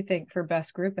 what would you think for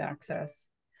best group access?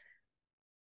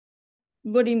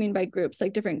 What do you mean by groups?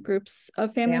 Like different groups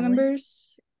of family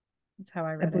members? That's how I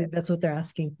I read believe it. that's what they're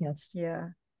asking. Yes. Yeah.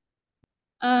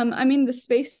 I mean, the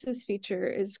spaces feature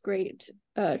is great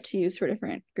to use for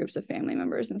different groups of family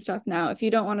members and stuff. Now, if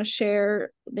you don't want to share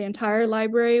the entire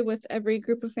library with every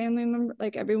group of family member,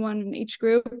 like everyone in each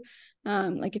group,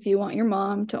 like if you want your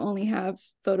mom to only have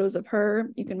photos of her,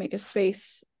 you can make a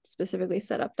space specifically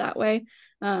set up that way.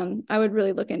 I would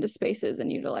really look into spaces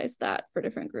and utilize that for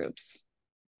different groups.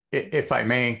 If I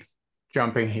may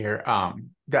jump in here,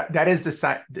 that is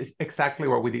exactly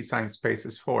what we design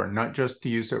spaces for, not just to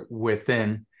use it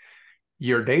within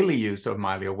your daily use of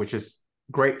Mylio, which is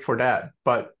great for that,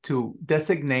 but to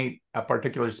designate a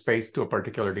particular space to a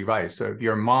particular device. So if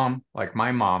your mom, like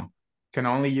my mom, can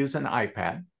only use an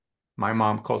iPad, my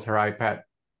mom calls her iPad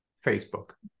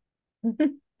Facebook.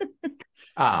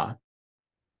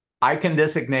 I can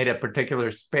designate a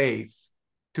particular space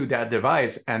to that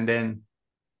device, and then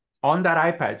on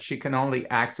that iPad, she can only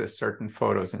access certain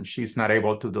photos and she's not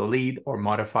able to delete or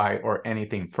modify or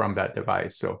anything from that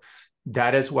device. So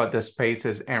that is what the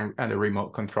spaces and the remote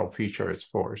control feature is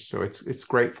for. So it's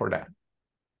great for that.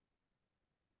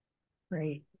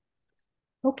 Great.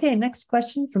 Okay, next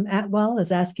question from Atwell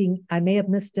is asking, I may have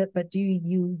missed it, but do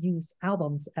you use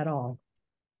albums at all?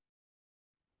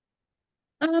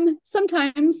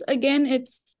 Sometimes, again,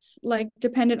 it's like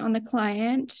dependent on the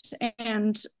client,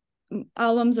 and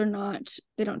albums are not,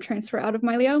 they don't transfer out of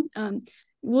Mylio.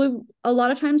 A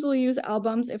lot of times we'll use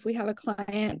albums if we have a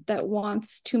client that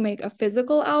wants to make a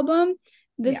physical album.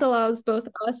 This allows both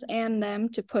us and them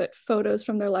to put photos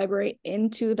from their library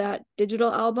into that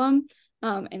digital album,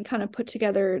 and kind of put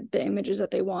together the images that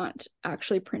they want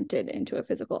actually printed into a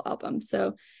physical album.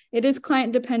 So it is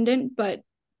client dependent, but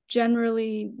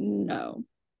generally no.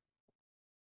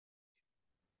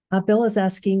 Bill is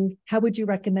asking, how would you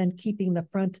recommend keeping the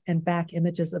front and back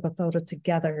images of a photo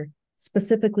together,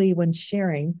 specifically when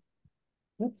sharing?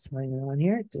 Oops, hang on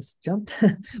here, just jumped.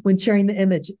 When sharing the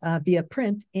image via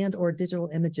print and or digital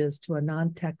images to a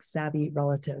non-tech savvy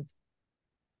relative.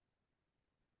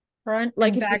 Front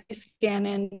like and if back. you scan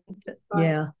in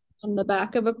the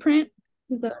back of a print.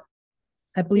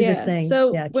 I believe they're saying,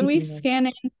 so yeah, when we those. scan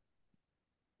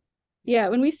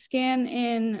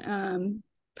in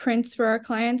prints for our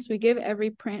clients, we give every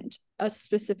print a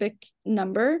specific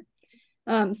number.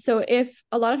 So if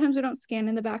a lot of times we don't scan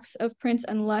in the backs of prints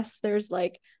unless there's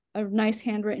like a nice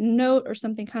handwritten note or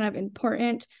something kind of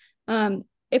important. If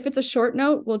it's a short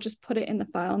note, we'll just put it in the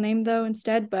file name though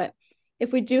instead. But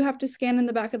if we do have to scan in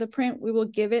the back of the print, we will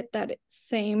give it that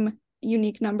same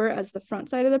unique number as the front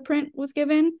side of the print was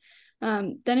given.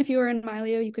 Then if you were in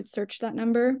Mylio, you could search that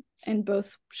number and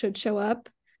both should show up.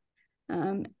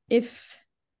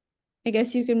 I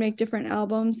guess you can make different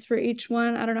albums for each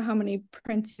one. I don't know how many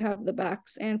prints you have the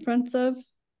backs and fronts of,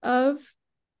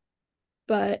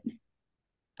 but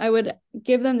I would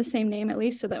give them the same name at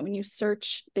least so that when you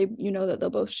search, you know that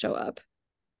they'll both show up.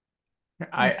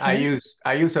 I use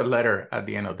a letter at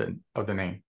the end of the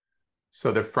name.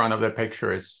 So the front of the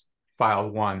picture is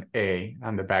file 1A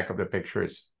and the back of the picture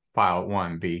is file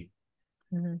 1B.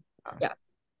 Mm-hmm. Yeah.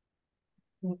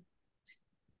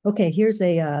 Okay, here's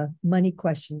a money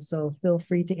question, so feel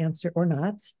free to answer or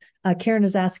not. Karen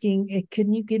is asking,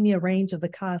 can you give me a range of the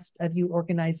cost of you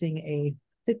organizing a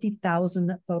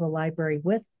 50,000 photo library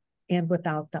with and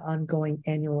without the ongoing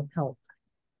annual help?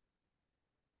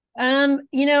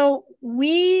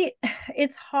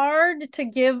 It's hard to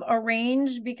give a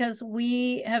range because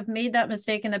we have made that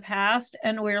mistake in the past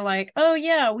and we're like, oh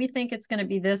yeah, we think it's going to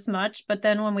be this much. But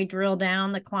then when we drill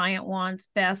down, the client wants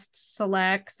best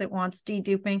selects, it wants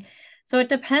deduping. So it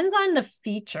depends on the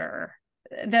feature,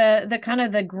 the kind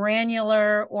of the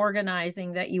granular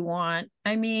organizing that you want.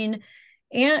 I mean,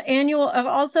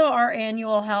 also our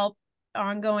annual help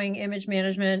ongoing image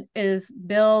management is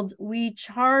we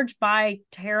charge by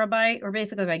terabyte, or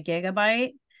basically by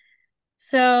gigabyte.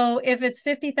 So if it's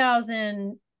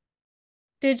 50,000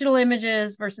 digital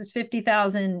images versus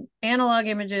 50,000 analog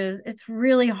images, it's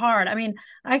really hard. I mean,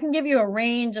 I can give you a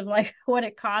range of like what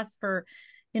it costs for,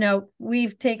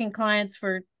 we've taken clients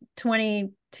for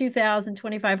 22,000,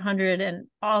 2,500, and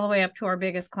all the way up to our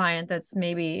biggest client that's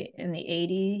maybe in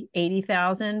the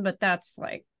 80,000, but that's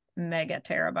like mega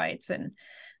terabytes and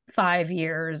 5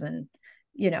 years and,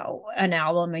 an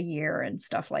album a year and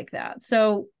stuff like that.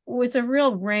 So it's a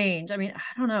real range. I mean,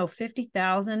 I don't know,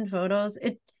 50,000 photos.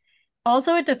 It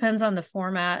depends on the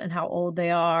format and how old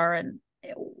they are and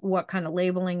what kind of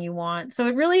labeling you want. So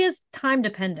it really is time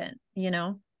dependent,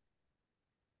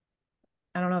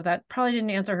 I don't know if that probably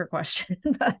didn't answer her question,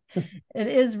 but it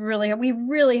is really, we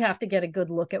really have to get a good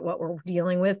look at what we're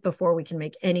dealing with before we can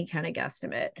make any kind of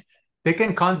guesstimate. They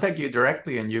can contact you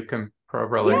directly and you can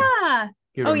probably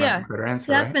give them a better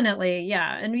answer, definitely. Right?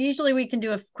 Yeah. And usually we can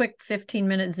do a quick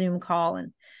 15-minute Zoom call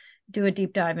and do a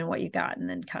deep dive in what you got and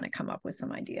then kind of come up with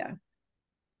some idea.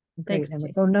 Great. Thanks, and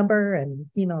the phone number and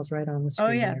emails right on the screen.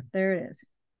 Oh, yeah, there it is.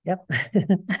 Yep.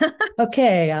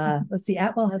 Okay. Let's see.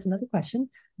 Atwell has another question.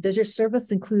 Does your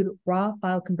service include raw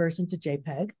file conversion to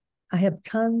JPEG? I have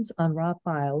tons on raw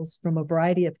files from a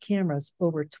variety of cameras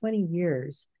over 20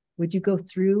 years. Would you go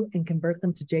through and convert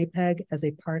them to JPEG as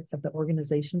a part of the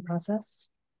organization process?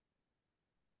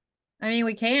 I mean,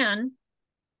 we can.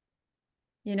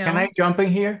 Can I jump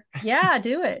in here? Yeah,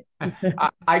 do it.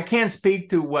 I can't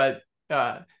speak to what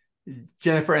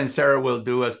Jennifer and Sarah will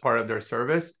do as part of their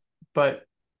service, but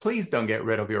please don't get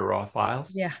rid of your raw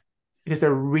files. Yeah. It is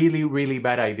a really, really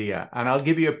bad idea. And I'll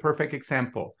give you a perfect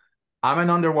example. I'm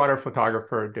an underwater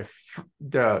photographer.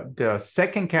 The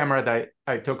second camera that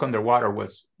I took underwater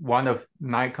was one of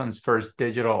Nikon's first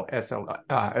digital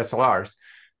SLRs.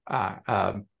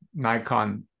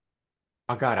 Nikon,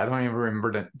 oh God, I don't even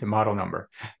remember the model number.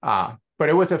 But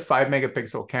it was a 5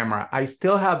 megapixel camera. I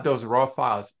still have those raw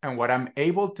files. And what I'm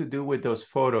able to do with those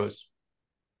photos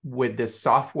with the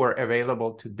software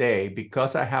available today,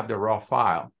 because I have the raw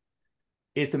file,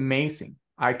 it's amazing.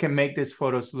 I can make these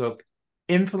photos look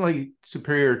infinitely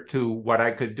superior to what I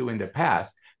could do in the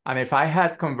past. And if I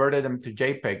had converted them to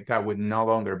JPEG, that would no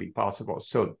longer be possible.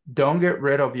 So don't get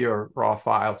rid of your raw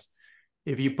files.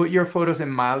 If you put your photos in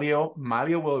Mylio,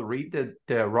 Mylio will read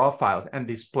the raw files and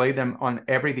display them on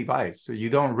every device. So you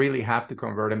don't really have to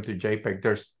convert them to JPEG.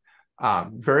 There's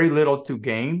very little to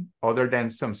gain other than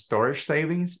some storage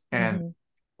savings. And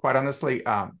quite honestly,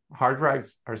 hard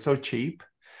drives are so cheap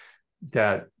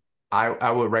that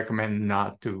I would recommend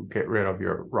not to get rid of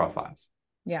your raw files.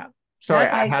 Yeah. Sorry,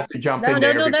 I had to jump in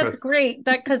there. No, that's great.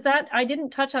 Because I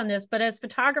didn't touch on this, but as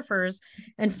photographers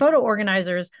and photo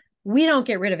organizers, we don't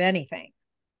get rid of anything,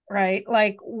 right?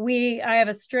 Like I have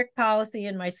a strict policy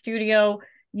in my studio.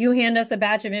 You hand us a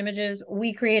batch of images,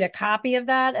 we create a copy of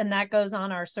that, and that goes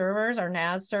on our servers, our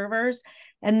NAS servers.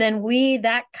 And then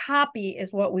that copy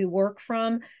is what we work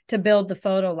from to build the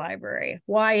photo library.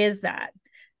 Why is that?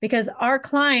 Because our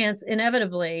clients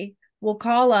inevitably will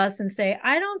call us and say,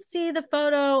 I don't see the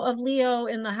photo of Leo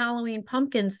in the Halloween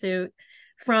pumpkin suit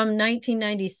from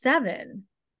 1997.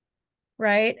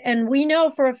 Right. And we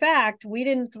know for a fact we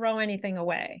didn't throw anything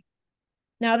away.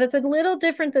 Now, that's a little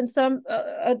different than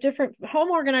different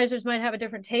home organizers might have a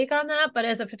different take on that. But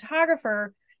as a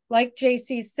photographer, like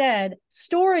JC said,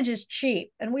 storage is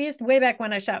cheap. And we used to, way back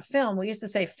when I shot film, we used to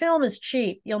say film is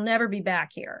cheap. You'll never be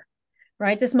back here.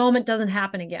 Right. This moment doesn't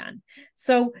happen again.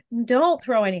 So don't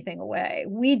throw anything away.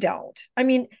 We don't. I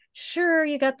mean, sure,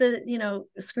 you got the,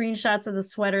 screenshots of the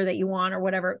sweater that you want or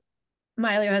whatever.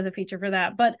 Mylio has a feature for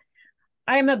that. But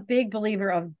I'm a big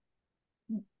believer of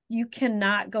you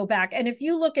cannot go back. And if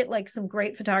you look at like some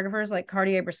great photographers like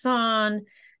Cartier-Bresson,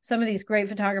 some of these great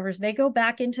photographers, they go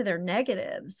back into their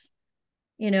negatives,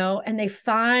 and they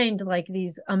find like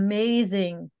these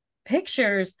amazing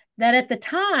pictures that at the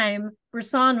time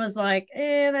Bresson was like,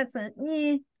 that's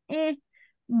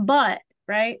but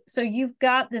right. So you've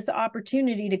got this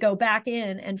opportunity to go back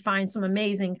in and find some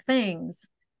amazing things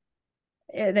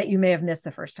that you may have missed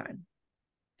the first time.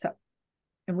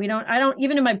 And I don't,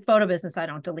 even in my photo business, I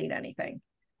don't delete anything.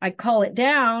 I cull it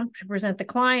down to present the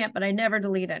client, but I never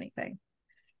delete anything.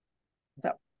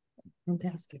 So.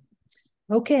 Fantastic.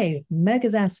 Okay. Meg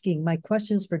is asking, my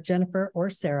questions for Jennifer or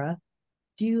Sarah.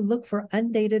 Do you look for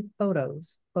undated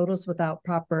photos without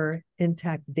proper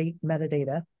intact date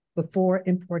metadata before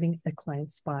importing a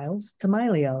client's files to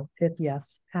Mylio? If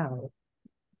yes, how?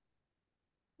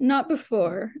 Not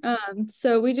before.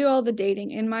 So we do all the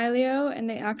dating in Mylio, and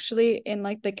they actually, in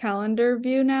like the calendar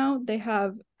view now, they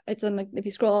have it's on, like, if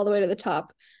you scroll all the way to the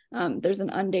top, there's an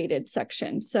undated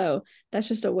section. So that's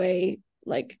just a way,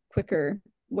 like, quicker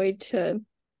way to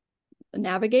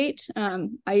navigate.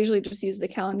 I usually just use the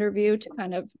calendar view to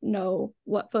kind of know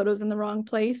what photo's in the wrong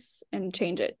place and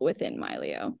change it within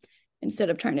Mylio instead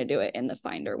of trying to do it in the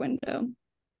Finder window.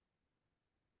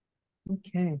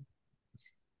 Okay.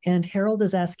 And Harold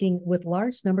is asking, with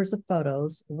large numbers of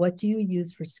photos, what do you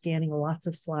use for scanning lots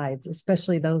of slides,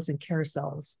 especially those in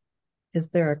carousels? Is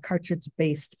there a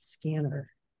cartridge-based scanner?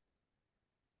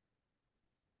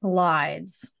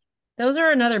 Slides. Those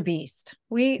are another beast.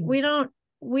 We're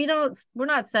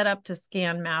not set up to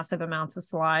scan massive amounts of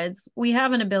slides. We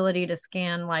have an ability to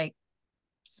scan like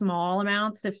small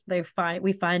amounts if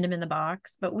we find them in the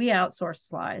box, but we outsource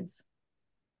slides.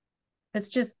 It's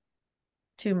just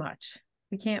too much.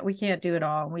 We can't do it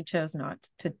all. We chose not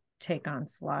to take on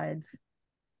slides.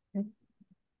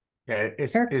 Yeah,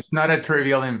 it's not a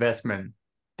trivial investment.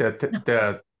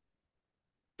 The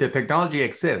technology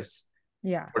exists,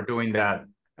 yeah, for doing that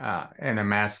in a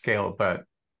mass scale, but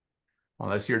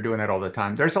unless you're doing it all the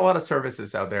time, there's a lot of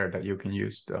services out there that you can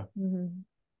use though.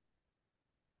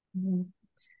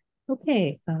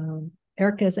 Okay.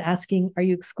 Erica is asking, are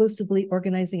you exclusively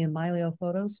organizing in Mylio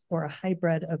Photos or a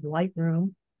hybrid of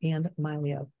Lightroom and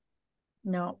Mylio?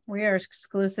 No, we are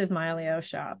exclusive Mylio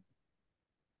shop.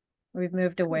 We've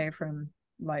moved away from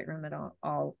Lightroom at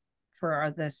all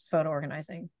for this photo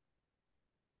organizing.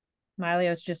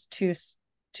 Mylio is just too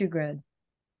good.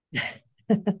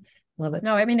 Love it.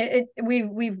 No, I mean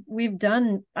we've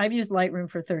done. I've used Lightroom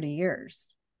for 30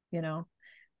 years,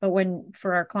 but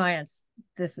for our clients,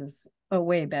 this is a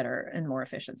way better and more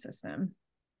efficient system.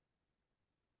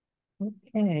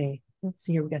 Okay, let's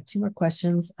see here. We got 2 more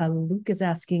questions. Luke is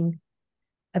asking,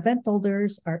 event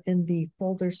folders are in the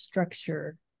folder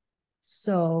structure,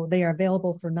 so they are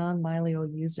available for non-Mylio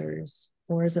users,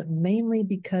 or is it mainly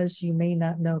because you may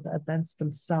not know the events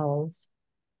themselves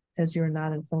as you're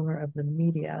not an owner of the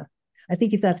media? I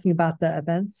think he's asking about the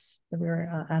events that we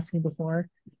were asking before.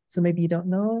 So maybe you don't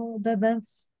know the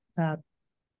events.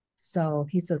 So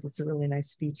he says it's a really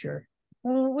nice feature.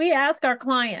 Well, we ask our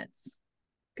clients,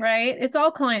 right? It's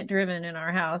all client driven in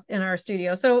our house, in our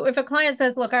studio. So if a client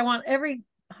says, look, I want every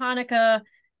Hanukkah,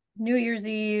 New Year's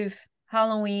Eve,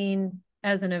 Halloween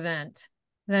as an event,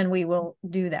 then we will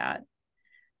do that.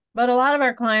 But a lot of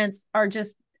our clients are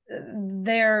just,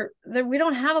 we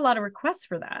don't have a lot of requests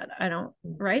for that.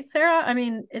 Right, Sarah? I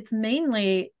mean, it's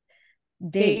mainly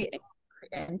date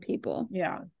and people.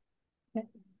 Yeah. Okay.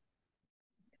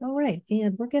 All right.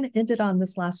 And we're going to end it on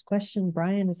this last question.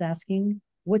 Brian is asking,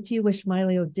 what do you wish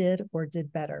Mylio did or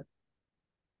did better?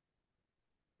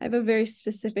 I have a very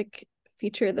specific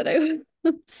feature that I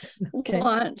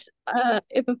want.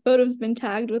 If a photo's been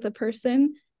tagged with a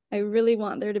person, I really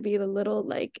want there to be the little,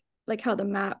 like how the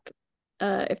map,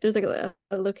 if there's like a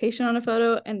location on a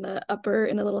photo, and the upper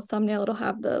in the little thumbnail, it'll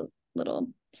have the little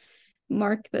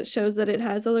mark that shows that it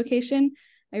has a location.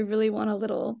 I really want a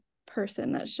little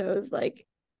person that shows like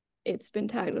it's been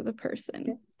tagged with a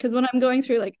person, because when I'm going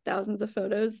through like thousands of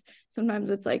photos, sometimes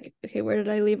it's like, okay, where did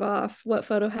I leave off? What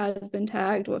photo has been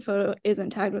tagged? What photo isn't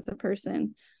tagged with a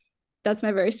person? That's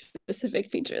my very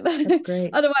specific feature. That's great.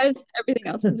 Otherwise everything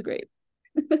else is great.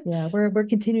 Yeah, we're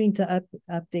continuing to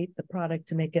update the product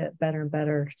to make it better and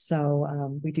better.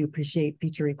 So we do appreciate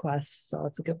feature requests. So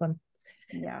it's a good one.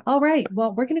 Yeah. All right.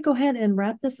 Well, we're going to go ahead and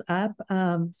wrap this up.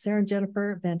 Sarah and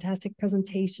Jennifer, fantastic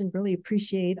presentation. Really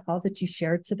appreciate all that you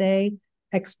shared today.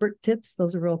 Expert tips,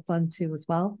 those are real fun too as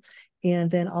well. And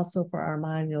then also for our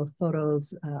Mylio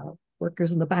Photos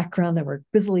workers in the background that were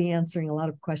busily answering a lot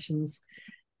of questions.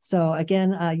 So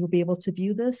again, you'll be able to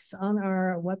view this on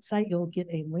our website. You'll get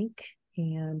a link.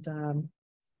 And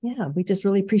yeah, we just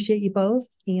really appreciate you both.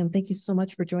 And thank you so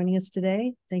much for joining us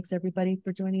today. Thanks everybody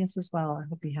for joining us as well. I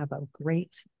hope you have a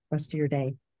great rest of your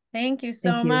day. Thank you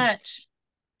so much.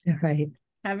 All right.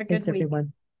 Have a good Thanks, week.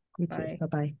 everyone. You Bye. too.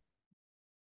 Bye-bye.